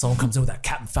 And someone comes in with that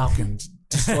Captain Falcon,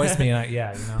 destroys me, and you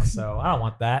know. So I don't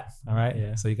want that. All right.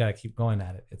 Yeah. So you got to keep going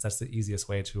at it. That's the easiest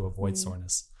way to avoid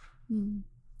soreness.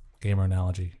 Gamer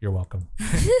analogy. You're welcome.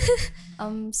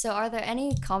 So are there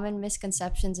any common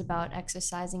misconceptions about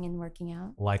exercising and working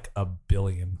out? Like a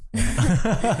billion.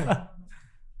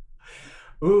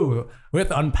 Ooh, we have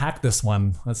to unpack this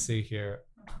one. Let's see here.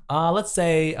 Let's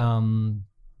say, I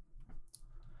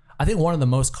think one of the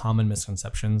most common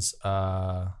misconceptions,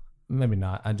 maybe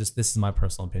not, this is my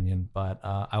personal opinion, but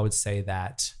I would say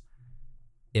that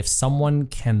if someone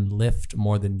can lift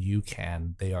more than you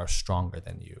can, they are stronger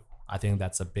than you. I think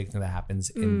that's a big thing that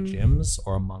happens in gyms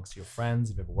or amongst your friends,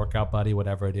 if you have a workout buddy,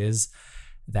 whatever it is,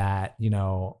 that, you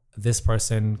know, this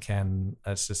person can,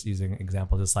 that's just using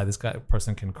examples, just like this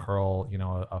person can curl, you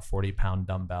know, a 40-pound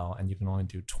dumbbell and you can only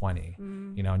do 20,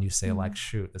 you know, and you say like,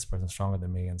 shoot, this person's stronger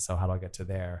than me. And so how do I get to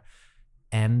there?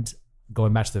 And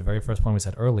going back to the very first point we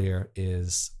said earlier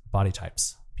is body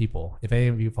types. people. If any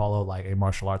of you follow like a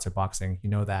martial arts or boxing, you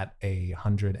know that a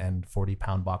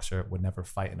 140-pound boxer would never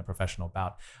fight in a professional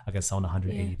bout against someone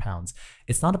 180 pounds.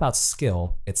 It's not about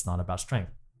skill. It's not about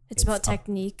strength. It's about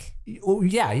technique.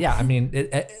 Yeah. I mean,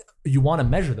 you want to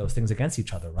measure those things against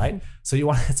each other, right? So you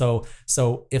want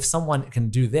so if someone can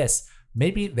do this,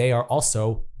 maybe they are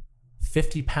also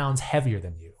 50 pounds heavier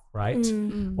than you, right?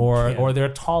 Or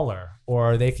they're taller,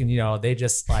 or they can, they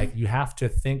just like, you have to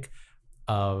think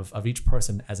of each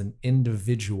person as an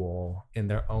individual in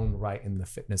their own right in the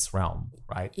fitness realm,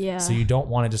 right? Yeah. So you don't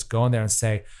want to just go in there and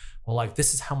say, well, like,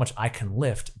 this is how much I can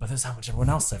lift, but this is how much everyone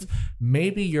else lifts.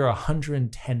 Maybe you're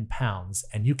 110 pounds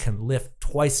and you can lift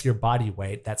twice your body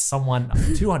weight that someone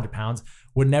 200 pounds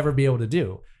would never be able to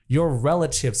do. Your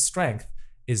relative strength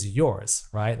is yours,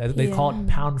 right? They call it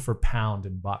pound for pound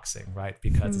in boxing, right?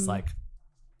 Because it's like,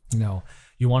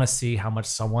 you want to see how much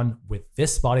someone with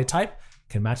this body type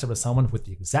can match up with someone with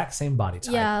the exact same body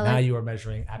type. Yeah, now like, you are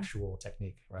measuring actual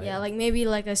technique, right? Yeah, like maybe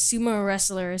like a sumo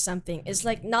wrestler or something. It's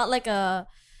like not like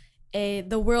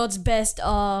the world's best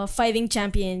fighting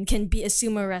champion can be a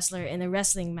sumo wrestler in a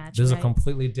wrestling match. There's right? a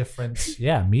completely different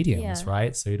mediums,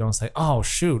 right? So you don't say, oh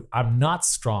shoot, I'm not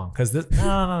strong, because this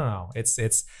no.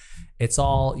 It's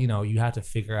all, you have to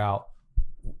figure out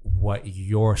what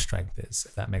your strength is,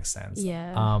 if that makes sense.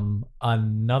 Yeah.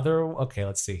 Okay,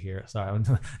 let's see here. Sorry,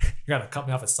 you're gonna cut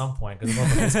me off at some point because of all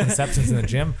the misconceptions in the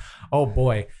gym. Oh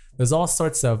boy, there's all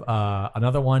sorts of.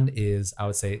 Another one is, I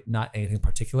would say, not anything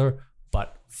particular,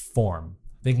 but form.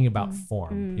 Thinking about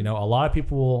form. A lot of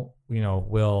people,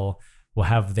 will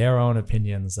have their own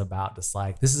opinions about just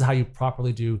like, this is how you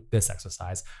properly do this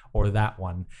exercise or that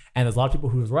one. And there's a lot of people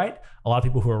who are right, a lot of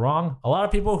people who are wrong, a lot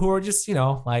of people who are just,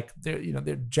 like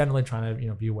they're generally trying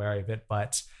to, be wary of it.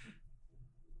 But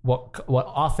what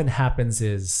often happens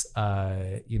is,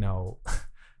 the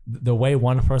way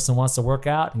one person wants to work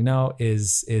out,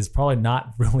 is probably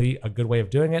not really a good way of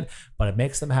doing it, but it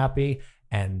makes them happy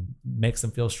and makes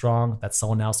them feel strong. That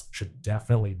someone else should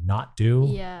definitely not do.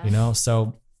 Yeah.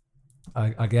 So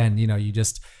again, you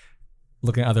just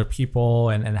looking at other people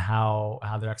and how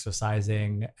they're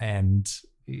exercising, and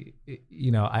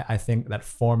I think that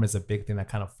form is a big thing that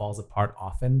kind of falls apart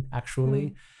often,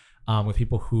 actually, with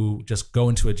people who just go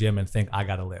into a gym and think, I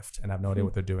gotta lift, and have no idea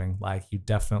what they're doing. Like, you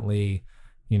definitely,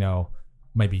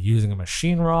 maybe using a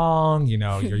machine wrong,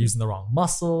 you're using the wrong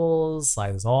muscles.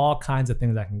 Like, there's all kinds of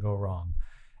things that can go wrong.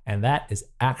 And that is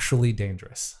actually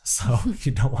dangerous. So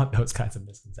you don't want those kinds of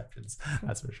misconceptions.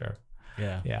 That's for sure.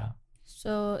 Yeah.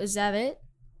 So is that it?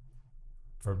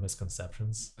 For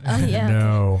misconceptions? Yeah.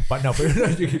 No. But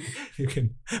you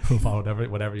can move on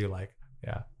whatever you like.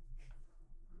 Yeah.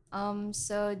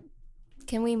 So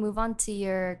can we move on to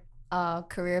your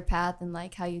career path and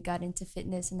like how you got into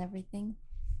fitness and everything?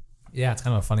 Yeah, it's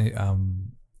kind of a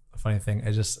funny thing.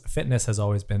 It's just, fitness has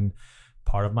always been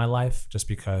part of my life, just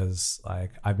because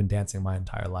like I've been dancing my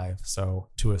entire life. So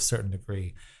to a certain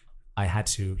degree, I had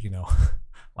to,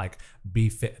 like, be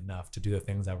fit enough to do the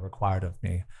things that were required of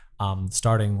me.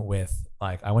 Starting with,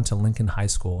 like, I went to Lincoln High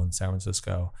School in San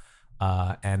Francisco,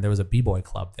 and there was a b-boy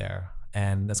club there.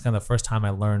 And that's kind of the first time I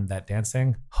learned that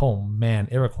dancing, oh man,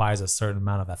 it requires a certain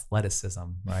amount of athleticism,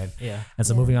 right? Yeah. And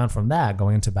so moving on from that,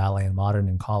 going into ballet and modern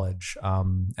in college,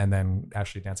 and then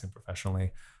actually dancing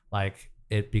professionally, like,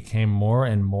 it became more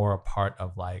and more a part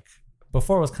of, like,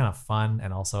 before it was kind of fun,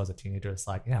 and also as a teenager, it's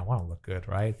like, yeah, I want to look good,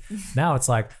 right? Now it's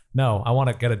like, no, I want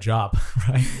to get a job,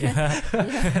 right?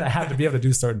 And I have to be able to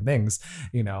do certain things,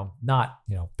 not,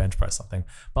 bench press something,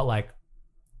 but like,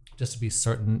 just to be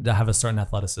certain, to have a certain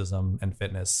athleticism and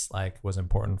fitness, like, was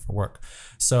important for work.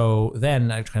 So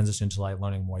then I transitioned to like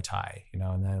learning Muay Thai,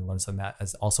 and then I learned something that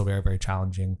is also very, very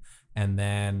challenging. And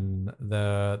then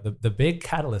the big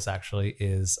catalyst actually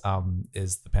is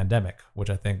the pandemic, which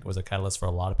I think was a catalyst for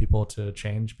a lot of people to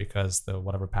change, because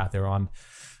whatever path they were on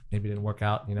maybe didn't work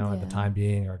out, at the time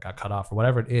being, or got cut off, or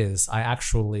whatever it is. I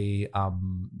actually,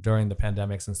 during the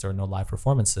pandemic, since there were no live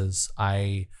performances,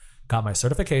 I got my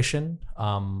certification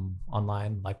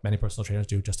online, like many personal trainers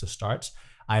do, just to start.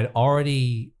 I've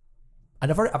already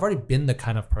been the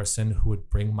kind of person who would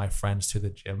bring my friends to the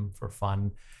gym for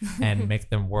fun and make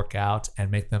them work out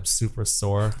and make them super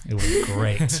sore. It was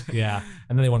great. Yeah.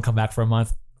 And then they wouldn't come back for a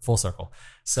month, full circle.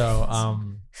 So,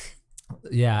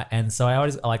 yeah. And so I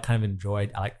like kind of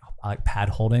enjoyed, I like pad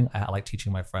holding. I like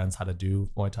teaching my friends how to do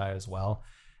Muay Thai as well.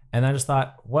 And I just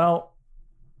thought, well,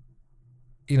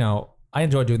 I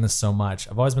enjoy doing this so much.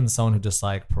 I've always been someone who just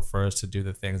like prefers to do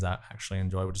the things I actually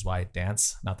enjoy, which is why I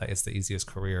dance. Not that it's the easiest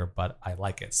career, but I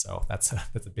like it. So that's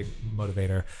a big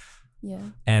motivator. Yeah.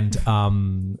 And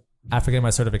after getting my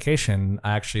certification,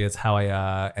 actually, it's how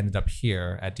I ended up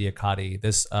here at Diakati.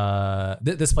 This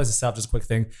place itself, just a quick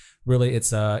thing. Really,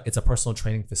 it's a personal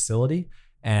training facility,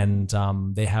 and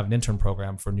they have an intern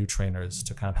program for new trainers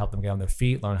to kind of help them get on their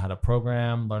feet, learn how to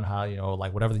program, learn how,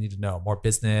 like whatever they need to know, more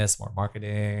business, more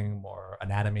marketing, more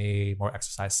anatomy, more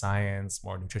exercise science,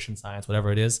 more nutrition science,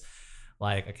 whatever it is.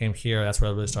 Like I came here, that's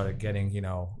where I really started getting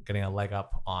a leg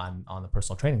up on the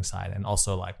personal training side, and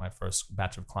also like my first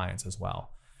batch of clients as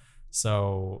well.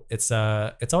 So it's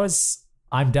always,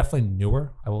 I'm definitely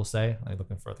newer, I will say. I'm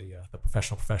looking for the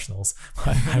professionals.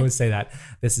 But I would say that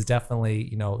this is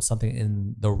definitely, something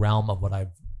in the realm of what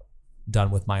I've done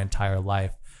with my entire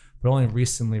life, but only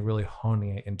recently really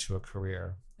honing it into a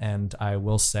career. And I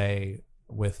will say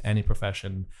with any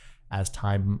profession, as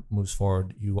time moves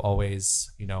forward, you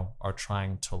always, are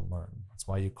trying to learn. That's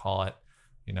why you call it,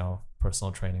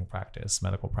 personal training practice,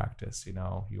 medical practice.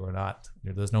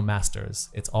 There's no masters.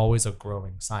 It's always a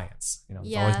growing science.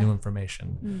 There's always new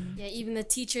information. Yeah, even the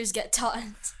teachers get taught.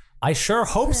 I sure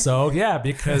hope so. Yeah,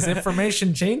 because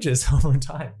information changes over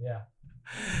time. Yeah.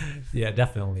 Yeah,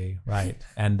 definitely. Right.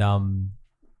 And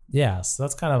so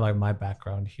that's kind of like my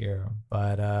background here.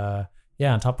 But on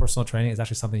top of personal training is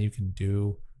actually something you can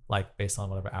do like based on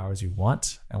whatever hours you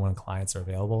want and when clients are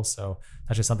available. So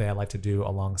that's just something I like to do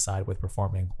alongside with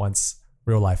performing once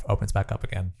real life opens back up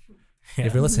again. Yeah.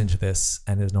 If you're listening to this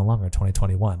and it is no longer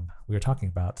 2021, we are talking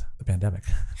about the pandemic.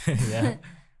 Yeah.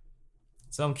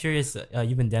 So I'm curious,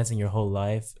 you've been dancing your whole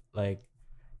life. Like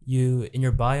you, in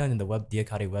your bio and in the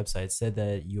Diakati website, said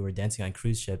that you were dancing on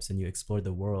cruise ships and you explored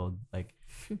the world. Like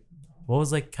what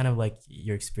was like kind of like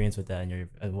your experience with that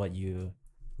and what you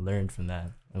learned from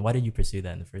that, and why did you pursue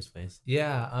that in the first place?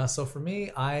 So for me,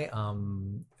 I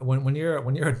when you're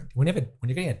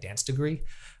getting a dance degree,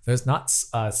 there's not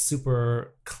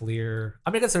super clear.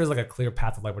 I mean, I guess there is like a clear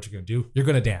path of like what you're gonna do. You're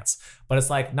gonna dance, but it's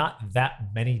like not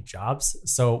that many jobs.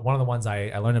 So one of the ones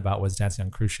I learned about was dancing on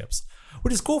cruise ships,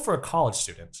 which is cool for a college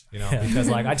student, because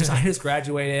like I just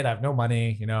graduated. I have no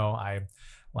money, I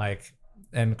like,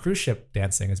 and cruise ship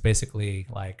dancing is basically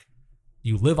like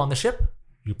you live on the ship,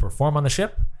 you perform on the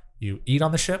ship, you eat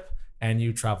on the ship, and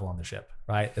you travel on the ship,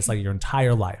 right? It's like your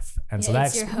entire life. And so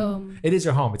that's your home. It is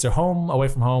your home. It's your home away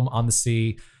from home on the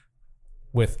sea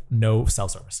with no cell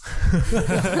service.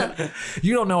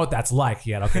 You don't know what that's like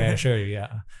yet, okay? I assure you,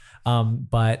 yeah.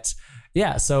 But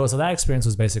yeah, so that experience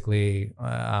was basically,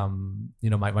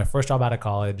 my first job out of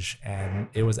college, and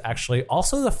it was actually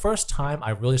also the first time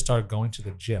I really started going to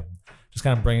the gym. Just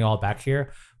kind of bringing it all back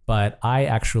here. But I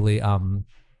actually,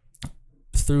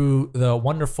 through the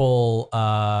wonderful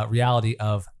reality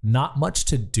of not much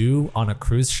to do on a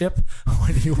cruise ship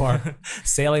when you are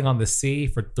sailing on the sea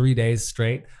for 3 days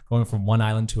straight, going from one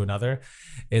island to another,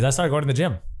 is I started going to the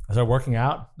gym. I started working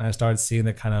out, and I started seeing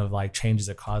the kind of like changes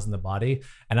it caused in the body,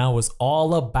 and I was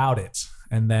all about it.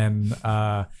 And then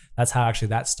that's how actually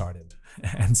that started.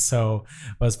 And so,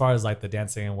 but as far as like the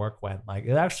dancing and work went, like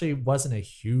it actually wasn't a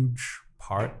huge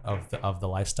part of the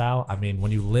lifestyle. I mean,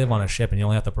 when you live on a ship and you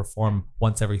only have to perform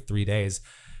once every 3 days,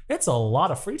 it's a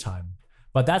lot of free time.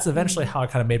 But that's eventually how I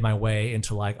kind of made my way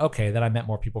into like, okay, then I met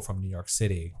more people from New York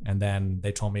City, and then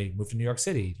they told me move to New York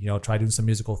City, try doing some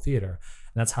musical theater.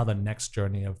 And that's how the next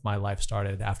journey of my life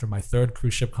started. After my third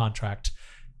cruise ship contract,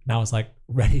 now I was like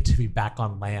ready to be back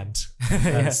on land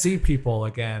and see people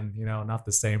again, not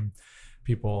the same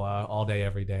people all day,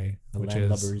 every day, which is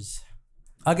lubbers.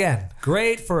 Again,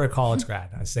 great for a college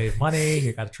grad. I save money,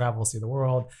 you got to travel, see the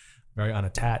world, very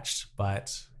unattached.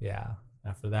 But yeah,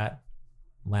 after that,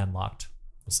 landlocked.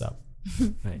 What's up?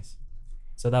 Nice.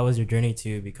 So that was your journey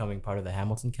to becoming part of the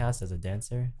Hamilton cast as a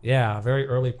dancer? Yeah, very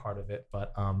early part of it.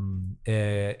 But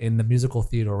in the musical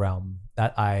theater realm,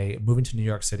 moving to New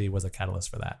York City was a catalyst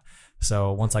for that.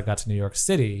 So once I got to New York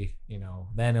City,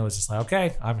 then it was just like,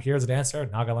 okay, I'm here as a dancer.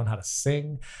 Now I gotta learn how to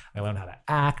sing. I learn how to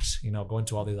act, go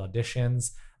into all these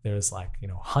auditions. There's like,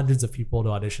 hundreds of people to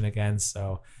audition against.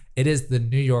 So it is the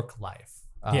New York life.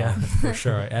 For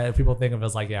sure. People think of it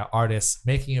as like, artists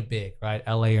making it big, right?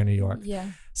 LA or New York. Yeah.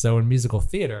 So in musical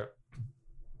theater,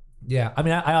 I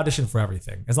mean, I auditioned for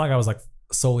everything. It's not like I was like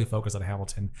solely focused on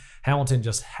Hamilton. Hamilton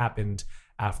just happened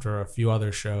after a few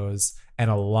other shows and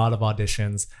a lot of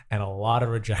auditions and a lot of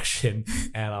rejection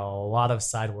and a lot of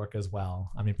side work as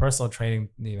well. I mean, personal training,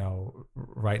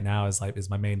 right now is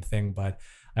my main thing, but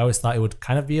I always thought it would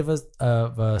kind of be of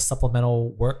a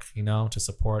supplemental work, to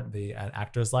support an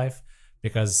actor's life,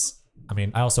 because I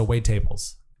mean, I also wait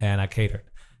tables and I catered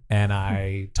and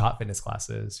I taught fitness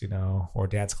classes, or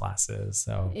dance classes.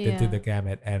 So been through the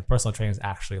gamut, and personal training is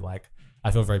actually like, I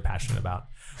feel very passionate about,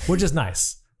 which is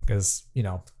nice because,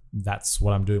 that's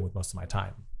what I'm doing with most of my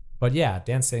time. But yeah,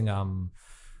 dancing.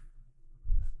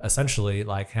 Essentially,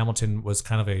 like Hamilton was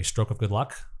kind of a stroke of good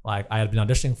luck. Like I had been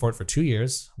auditioning for it for 2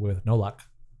 years with no luck.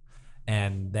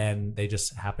 And then they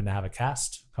just happened to have a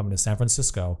cast coming to San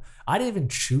Francisco. I didn't even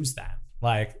choose that.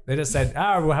 Like they just said,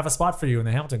 we'll have a spot for you in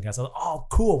the Hamilton cast. I was like, oh,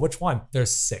 cool. Which one? There's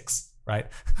 6, right?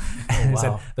 And they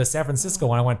said the San Francisco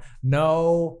one. I went,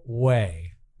 no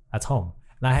way. That's home.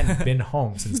 And I hadn't been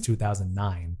home since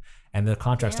 2009. And the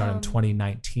contract started in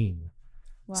 2019.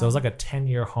 Wow. So it was like a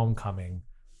 10-year homecoming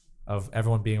of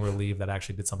everyone being relieved that I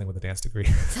actually did something with a dance degree.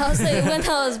 That was like when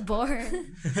I was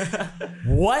born.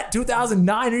 What?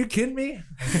 2009? Are you kidding me?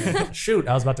 Shoot,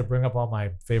 I was about to bring up all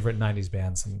my favorite 90s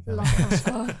bands.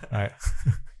 All right.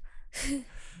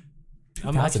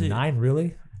 2009,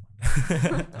 really? All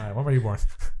right, when were you born?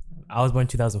 I was born in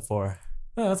 2004.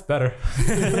 Oh, that's better.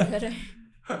 Better.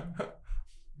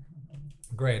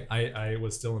 Great. I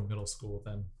was still in middle school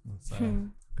then. It's a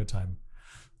good time.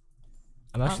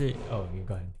 I'm actually. Oh, you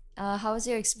go ahead. How was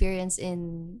your experience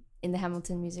in the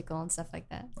Hamilton musical and stuff like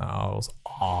that? Oh, it was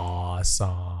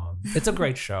awesome. It's a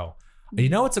great show. You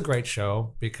know it's a great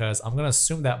show because I'm going to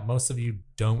assume that most of you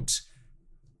don't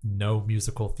know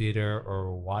musical theater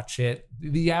or watch it.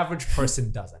 The average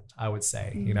person doesn't, I would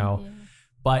say, you know. Yeah.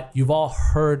 But you've all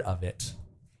heard of it.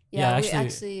 Yeah, Yeah,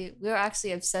 we were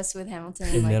actually obsessed with Hamilton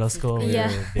In like, middle fifth school, grade. we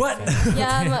Yeah. were big What? fans.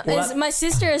 Yeah, What? my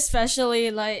sister especially,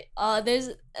 like, there's,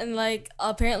 and like,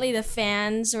 apparently the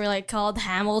fans were like called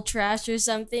Hamil Trash or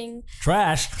something.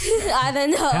 Trash. I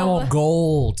don't know. Hamel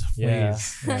Gold, Yeah.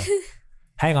 please. Yeah.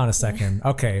 Hang on a second.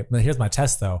 Okay, here's my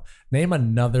test though. Name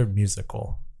another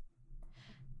musical.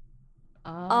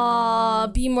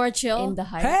 Be More Chill. In the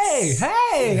Heights.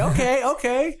 Hey,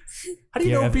 okay. How do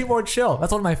you Yeah, know I've- Be More Chill?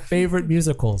 That's one of my favorite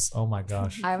musicals. Oh my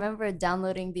gosh. I remember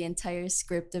downloading the entire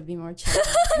script of Be More Chill.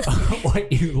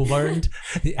 What you learned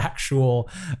the actual,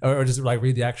 or just like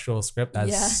read the actual script.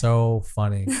 That's Yeah. so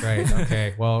funny. Great.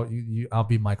 Okay. Well, I'll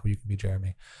be Michael. You can be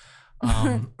Jeremy.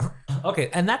 Okay.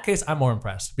 In that case, I'm more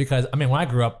impressed because I mean, when I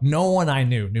grew up, no one I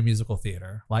knew musical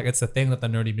theater. Like it's the thing that the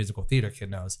nerdy musical theater kid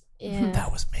knows. Yeah.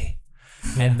 That was me.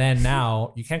 And then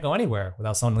now you can't go anywhere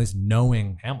without someone at least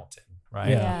knowing Hamilton, right?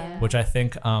 Yeah. Which I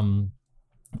think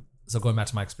so going back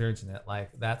to my experience in it, like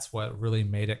that's what really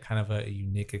made it kind of a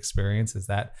unique experience is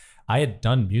that I had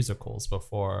done musicals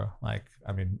before. Like,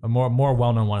 I mean, a more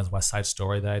well-known one is West Side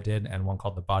Story that I did, and one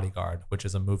called The Bodyguard, which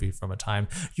is a movie from a time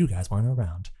you guys weren't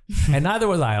around. And neither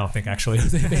was I don't think, actually.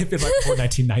 They've been like before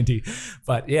 1990.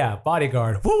 But yeah,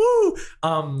 Bodyguard. Woo!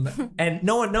 And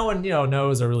no one,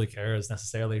 knows or really cares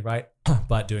necessarily, right?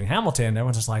 But doing Hamilton,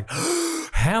 everyone's just like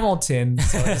Hamilton.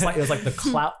 So it was like the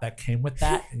clout that came with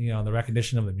that, the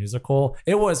recognition of the musical.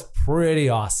 It was pretty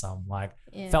awesome. Like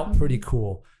felt pretty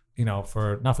cool,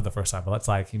 for not for the first time, but that's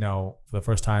like, for the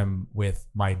first time with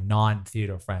my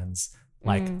non-theater friends,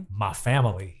 like my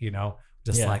family,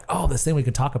 like, oh, this thing we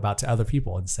can talk about to other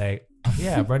people and say,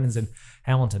 yeah, Brendan's in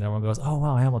Hamilton. Everyone goes, oh,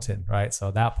 wow, Hamilton. Right.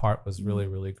 So that part was really,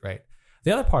 really great.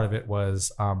 The other part of it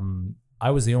was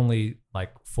I was the only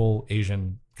like full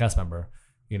Asian cast member,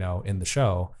 in the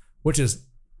show, which is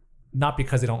not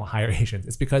because they don't hire Asians.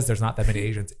 It's because there's not that many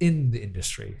Asians in the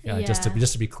industry. Just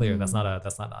to be clear, that's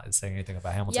not saying anything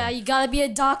about Hamilton. Yeah, you gotta be a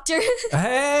doctor.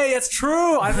 Hey, it's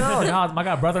true. I know. No, my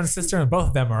God, brother and sister, and both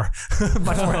of them are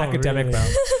much more academic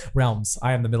really? realms.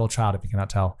 I am the middle child, if you cannot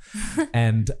tell.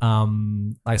 And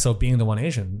so being the one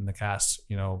Asian in the cast,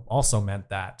 also meant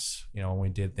that, when we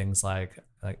did things like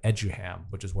EduHam,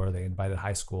 which is where they invited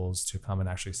high schools to come and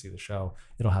actually see the show.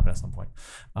 It'll happen at some point.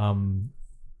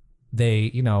 They,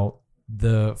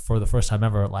 for the first time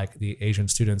ever, like the Asian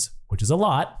students, which is a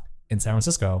lot in San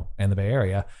Francisco and the Bay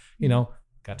Area,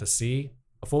 got to see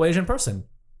a full Asian person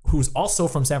who's also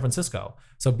from San Francisco.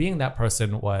 So being that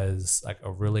person was like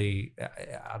a really,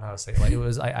 I don't know how to say it. Like it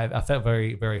was, I felt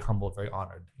very, very humbled, very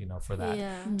honored, for that.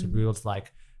 Yeah. To be able to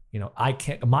like,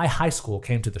 my high school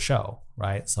came to the show,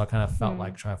 right? So I kind of felt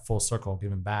like trying to full circle,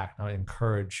 giving back. And I would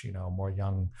encourage, more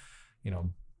young,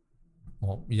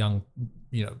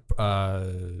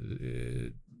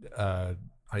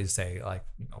 how do you say, like,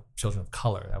 children of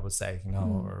color, I would say,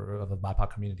 or of the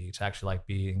BIPOC community to actually like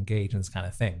be engaged in this kind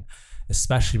of thing,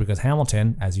 especially because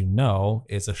Hamilton, as you know,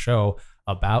 is a show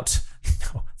about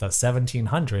the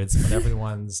 1700s, but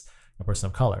everyone's a person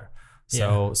of color.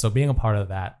 So being a part of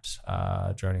that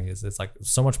journey it's like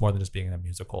so much more than just being in a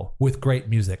musical with great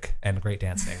music and great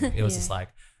dancing. It was just like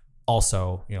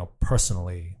also,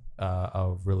 personally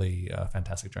a really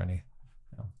fantastic journey.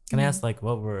 Can I ask, like,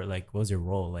 what was your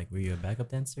role? Like, were you a backup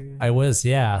dancer? I was,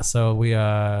 yeah. So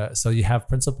so you have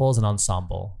principals and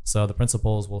ensemble. So the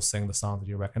principals will sing the songs that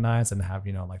you recognize and have,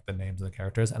 like the names of the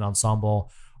characters, and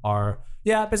ensemble are,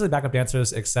 yeah, basically backup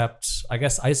dancers, except I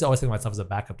guess I used to always think of myself as a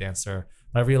backup dancer,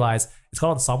 but I realized it's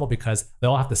called ensemble because they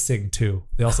all have to sing too.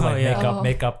 They also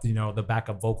make up, you know, the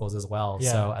backup vocals as well.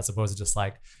 Yeah. So as opposed to just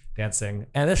like dancing.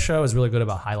 And this show is really good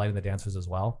about highlighting the dancers as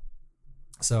well.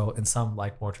 So in some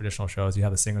like more traditional shows, you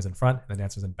have the singers in front and the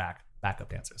dancers in backup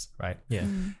dancers, right? Yeah.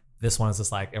 This one is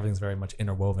just like everything's very much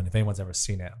interwoven. If anyone's ever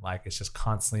seen it, like it's just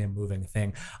constantly a moving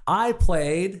thing. I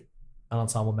played an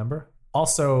ensemble member.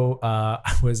 Also,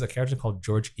 I was a character called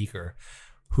George Eaker,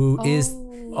 who is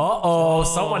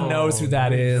someone knows who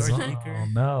that is. George Oh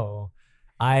Eaker. no.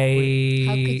 How could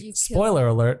you kill- Spoiler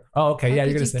alert. Oh, okay, yeah, How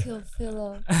you're gonna could you say. kill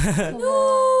Philip? Come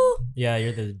on. Yeah,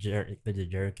 you're the jerk. The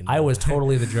jerk. I was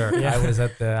totally the jerk. Yeah. I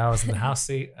was in the house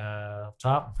seat up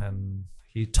top, and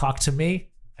he talked to me,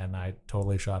 and I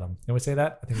totally shot him. Can we say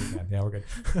that? I think we can. Yeah, we're good.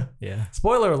 Yeah.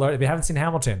 Spoiler alert! If you haven't seen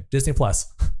Hamilton, Disney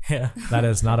Plus. Yeah. That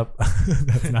is not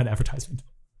that's not advertisement.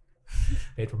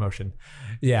 Paid promotion.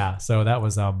 Yeah. So that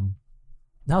was a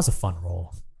fun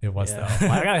role. It was Yeah. though.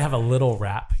 I gotta have a little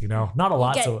rap, you know, not a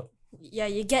lot. get- So Yeah,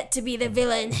 you get to be the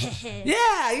villain.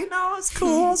 yeah, you know, it's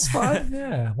cool. It's fun.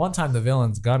 Yeah. One time the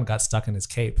villain's gun got stuck in his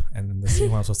cape, and in the scene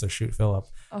where I'm supposed to shoot Philip,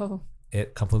 Oh.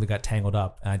 it completely got tangled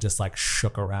up, and I just like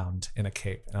shook around in a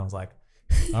cape, and I was like,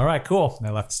 all right, cool. And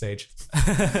I left the stage.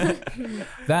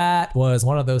 That was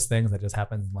one of those things that just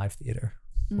happens in live theater,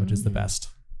 which is the best.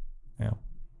 Yeah.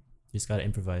 You just gotta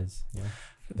improvise. Yeah.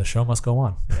 The show must go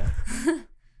on. Yeah.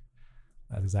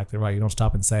 That's exactly right. You don't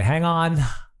stop and say, hang on,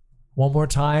 one more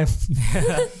time.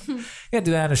 You can't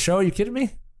do that in a show. Are you kidding me? You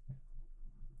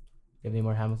have any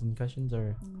more Hamilton questions,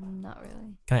 or Not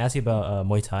really. can I ask you about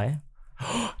Muay Thai?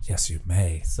 Yes, you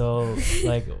may. So,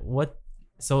 like, what?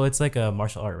 So it's like a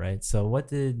martial art, right? So, what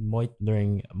did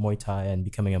learning Muay Thai and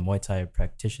becoming a Muay Thai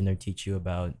practitioner teach you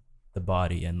about the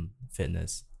body and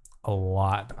fitness? A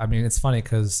lot. I mean, it's funny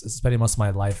because spending most of my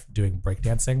life doing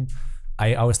breakdancing,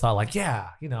 I always thought like, yeah,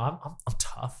 you know, I'm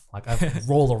tough. Like I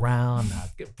roll around, I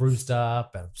get bruised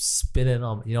up, and spit in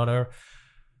them, you know, whatever.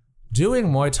 Doing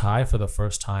Muay Thai for the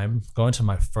first time, going to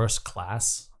my first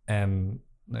class, and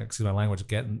excuse my language,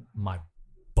 getting my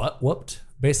butt whooped,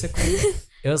 basically.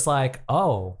 It was like,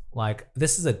 oh, like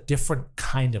this is a different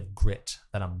kind of grit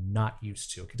that I'm not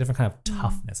used to. A different kind of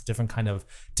toughness, different kind of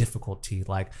difficulty.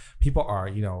 Like people are,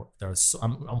 you know,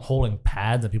 I'm holding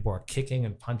pads and people are kicking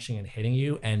and punching and hitting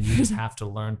you, and you just have to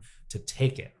learn to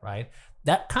take it, right?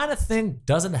 That kind of thing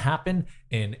doesn't happen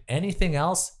in anything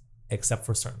else except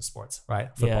for certain sports, right?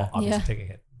 Football, Yeah. obviously Yeah. taking a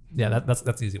hit. Yeah, that's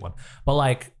the easy one. But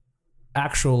like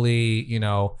actually, you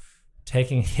know,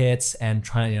 taking hits and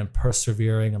trying, you know,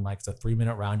 persevering, and like it's a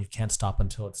 3-minute round, you can't stop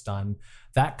until it's done.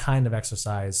 That kind of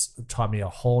exercise taught me a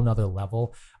whole nother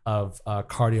level of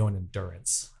cardio and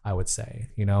endurance, I would say,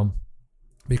 you know,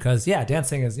 because yeah,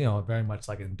 dancing is, you know, very much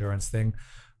like an endurance thing,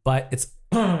 but it's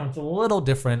it's a little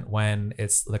different when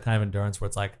it's the kind of endurance where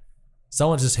it's like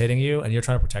someone's just hitting you and you're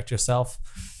trying to protect yourself,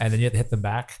 and then you have to hit them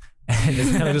back. And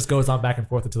it kind of just goes on back and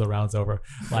forth until the round's over.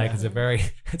 Like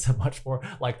it's a much more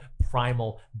like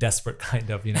primal, desperate kind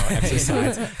of, you know,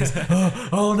 exercise. It's,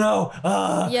 oh no.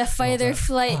 Yeah, fight or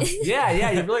flight.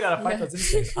 Yeah, you really gotta fight those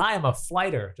instincts. I am a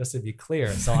fighter, just to be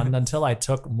clear. So until I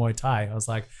took Muay Thai, I was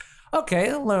like, okay,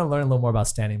 I'll learn a little more about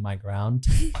standing my ground.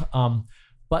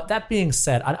 But that being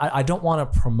said, I don't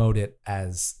want to promote it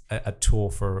as a tool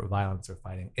for violence or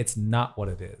fighting. It's not what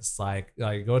it is. Like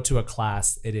you go to a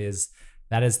class,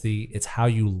 it's how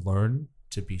you learn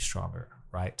to be stronger,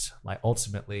 right? Like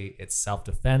ultimately it's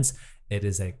self-defense. It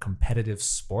is a competitive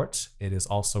sport. It is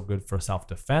also good for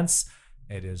self-defense.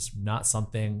 It is not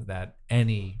something that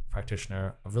any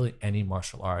practitioner of really any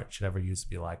martial art should ever use to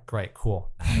be like, great,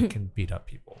 cool, I can beat up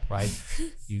people, right?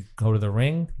 You go to the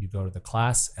ring, you go to the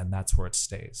class, and that's where it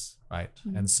stays, right?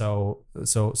 And so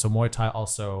Muay Thai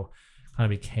also kind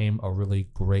of became a really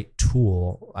great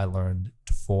tool I learned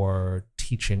for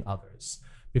teaching others,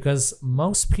 because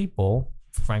most people,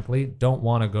 frankly, don't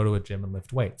want to go to a gym and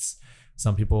lift weights.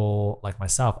 Some people like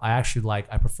myself, I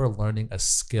prefer learning a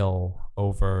skill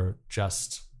over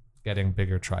just getting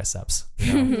bigger triceps.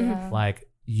 You know? Yeah. Like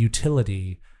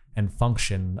utility and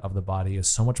function of the body is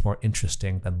so much more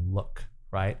interesting than look,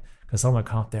 right? Because someone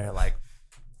come up there like,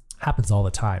 happens all the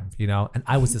time, you know? And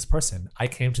I was this person. I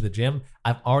came to the gym.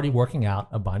 I'm already working out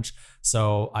a bunch,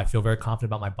 so I feel very confident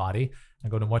about my body. I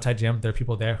go to Muay Thai gym. There are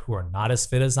people there who are not as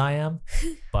fit as I am,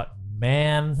 but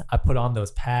man, I put on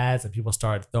those pads and people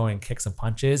started throwing kicks and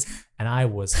punches, and I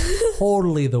was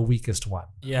totally the weakest one.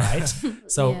 Yeah. Right?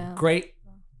 So Yeah. great,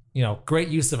 you know, great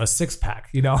use of a 6-pack,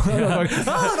 you know, like,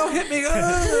 oh, don't hit me,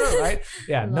 right?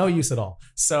 Yeah, no use at all.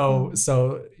 So,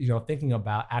 you know, thinking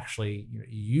about actually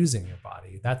using your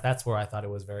body, that's where I thought it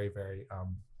was very, very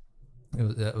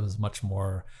it was much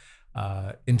more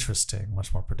interesting,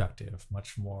 much more productive,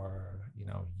 much more,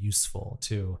 useful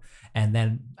too. And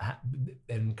then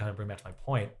kind of bring back to my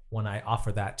point, when I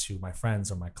offer that to my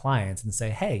friends or my clients and say,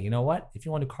 hey, you know what, if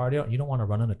you want to do cardio, you don't want to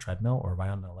run on a treadmill or ride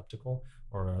on an elliptical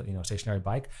or stationary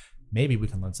bike, maybe we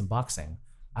can learn some boxing.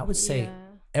 I would say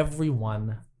every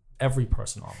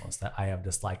person almost that I have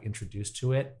just like introduced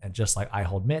to it, and just like I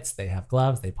hold mitts, they have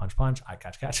gloves, they punch, I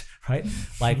catch, right?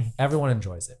 Like everyone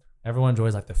enjoys it. Everyone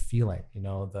enjoys like the feeling,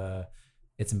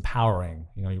 it's empowering.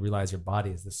 You realize your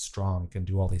body is this strong, it can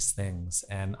do all these things.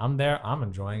 And I'm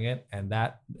enjoying it. And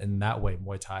in that way,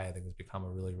 Muay Thai, I think, has become a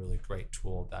really, really great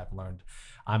tool that I've learned.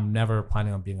 I'm never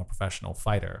planning on being a professional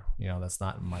fighter. That's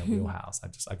not in my wheelhouse.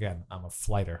 I'm a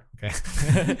flighter.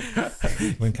 Okay.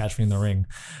 You wouldn't catch me in the ring.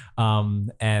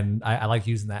 And I like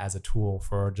using that as a tool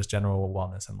for just general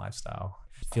wellness and lifestyle.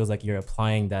 It feels like you're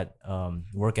applying that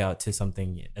workout to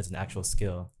something as an actual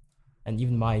skill. And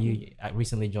even I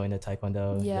recently joined a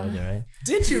Taekwondo dojo, right?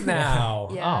 Did you now?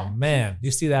 Yeah. Oh man, you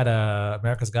see that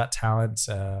America's Got Talent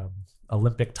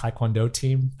Olympic Taekwondo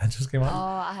team that just came out?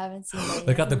 Oh, I haven't seen that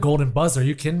They yet. got the golden buzzer. Are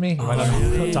you kidding me? You might not know what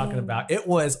I'm really? talking about. It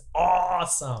was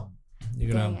awesome.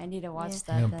 You're Dang, gonna I need to watch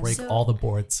that. you're gonna then. break all the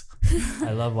boards.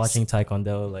 I love watching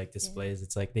Taekwondo like displays.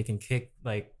 It's like they can kick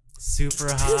like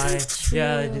super high.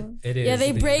 Yeah, True. It is. Yeah,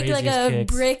 they the break like craziest a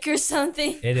kicks. brick or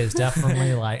something. It is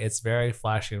definitely like, it's very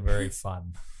flashy and very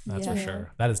fun. That's for Yeah.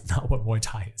 sure. That is not what Muay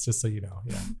Thai is, just so you know.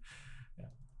 Yeah.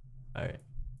 All right.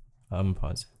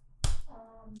 Pause.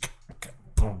 Okay.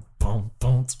 Boom, boom,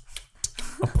 boom.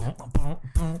 Boom, boom,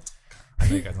 boom. I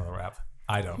know you guys know the rap.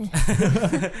 I don't.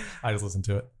 I just listen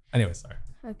to it. Anyway, sorry.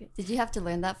 Okay. Did you have to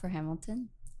learn that for Hamilton?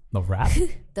 The rap?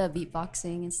 The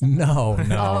beatboxing and stuff? No.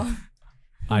 Oh.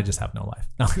 I just have no life.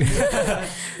 No.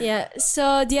 Yeah.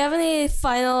 So, do you have any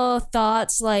final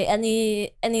thoughts? Like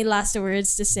any last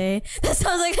words to say? That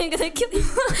sounds like I'm gonna kill you.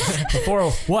 Before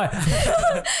what?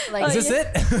 Like, Is this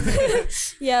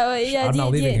it? Yeah. But yeah. I'm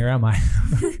not leaving here, am I?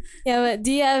 Yeah. But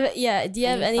do you have any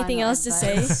anything final else to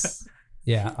say? advice?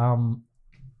 Yeah.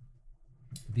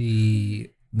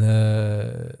 The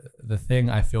thing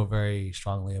I feel very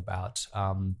strongly about,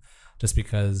 just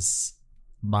because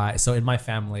in my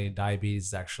family,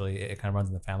 diabetes actually, it kind of runs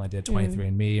in the family. I did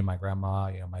 23andMe, my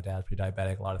grandma, my dad's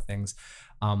pre-diabetic, a lot of things.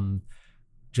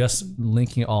 Just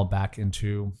linking it all back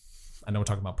into, I know we're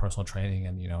talking about personal training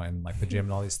and and like the gym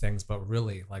and all these things, but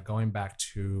really like going back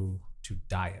to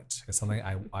diet is something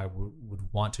I would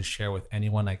want to share with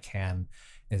anyone I can,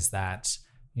 is that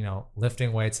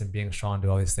lifting weights and being strong, do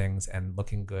all these things and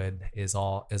looking good is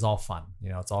all fun.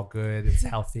 It's all good. It's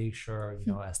healthy. Sure.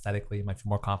 Aesthetically you might feel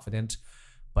more confident,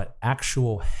 but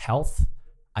actual health,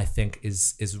 I think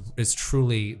is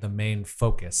truly the main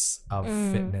focus of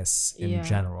fitness in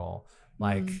general.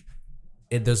 Like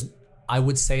I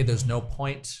would say there's no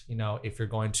point, if you're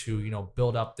going to,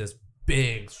 build up this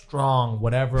big, strong,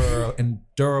 whatever, and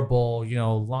durable,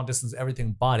 long distance,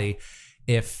 everything body,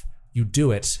 if you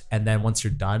do it and then once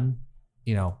you're done,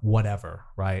 whatever,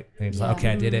 right? And you're just like, okay,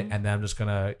 I did it, and then I'm just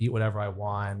gonna eat whatever I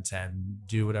want and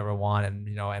do whatever I want, and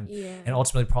and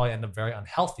ultimately probably end up very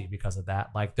unhealthy because of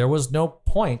that. Like there was no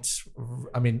point.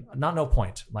 I mean, not no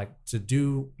point. Like to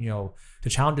do, to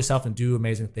challenge yourself and do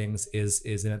amazing things is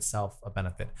in itself a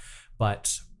benefit,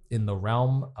 but in the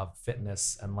realm of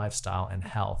fitness and lifestyle and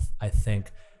health, I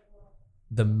think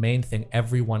the main thing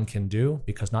everyone can do,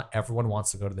 because not everyone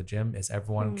wants to go to the gym, is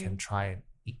everyone can try and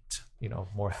eat,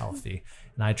 more healthy.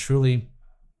 And I truly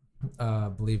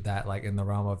believe that, like in the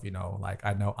realm of, like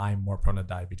I know I'm more prone to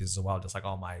diabetes as well, just like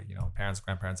all my, parents,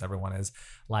 grandparents, everyone is.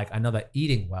 Like I know that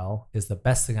eating well is the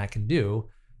best thing I can do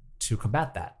to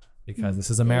combat that, because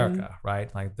this is America,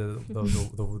 right? Like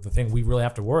the thing we really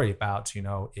have to worry about,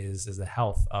 is the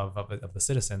health of the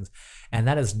citizens, and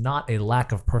that is not a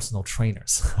lack of personal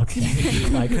trainers. Okay,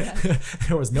 like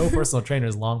there was no personal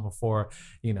trainers long before,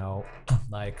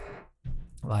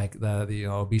 like the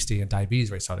obesity and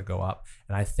diabetes rates started to go up.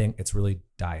 And I think it's really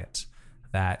diet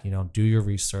that, do your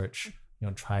research,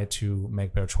 try to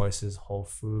make better choices, whole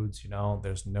foods.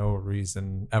 There's no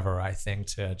reason ever, I think,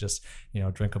 to just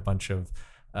drink a bunch of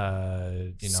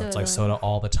it's like soda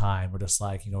all the time, or just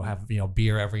like have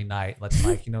beer every night. Let's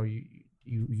like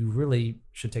you really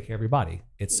should take care of your body.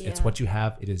 It's what you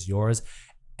have, it is yours,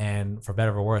 and for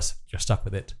better or worse, you're stuck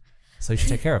with it, so you should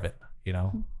take care of it.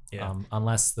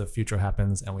 Unless the future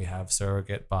happens and we have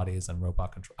surrogate bodies and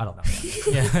robot control. I don't know.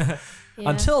 Yeah.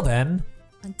 Until then,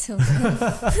 until then.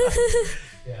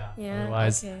 Yeah. Yeah.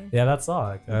 Otherwise, Okay. yeah, that's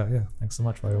all. Yeah. Thanks so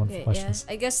much for your wonderful Okay, questions.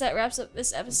 I guess that wraps up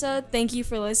this episode. Thank you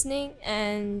for listening,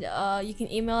 and you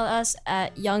can email us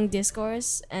at Young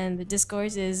Discourse, and the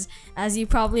discourse is, as you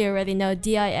probably already know,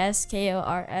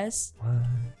 DISKORS.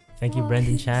 Thank you,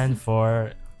 Brendan Chan,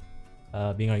 for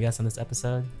being our guest on this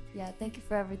episode. Yeah, thank you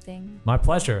for everything. My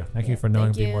pleasure. Thank you for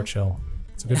knowing thank Be you. More Chill.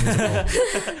 It's a good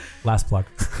musical. Last plug.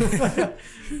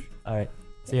 All right.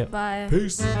 See ya. Bye.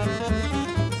 Peace.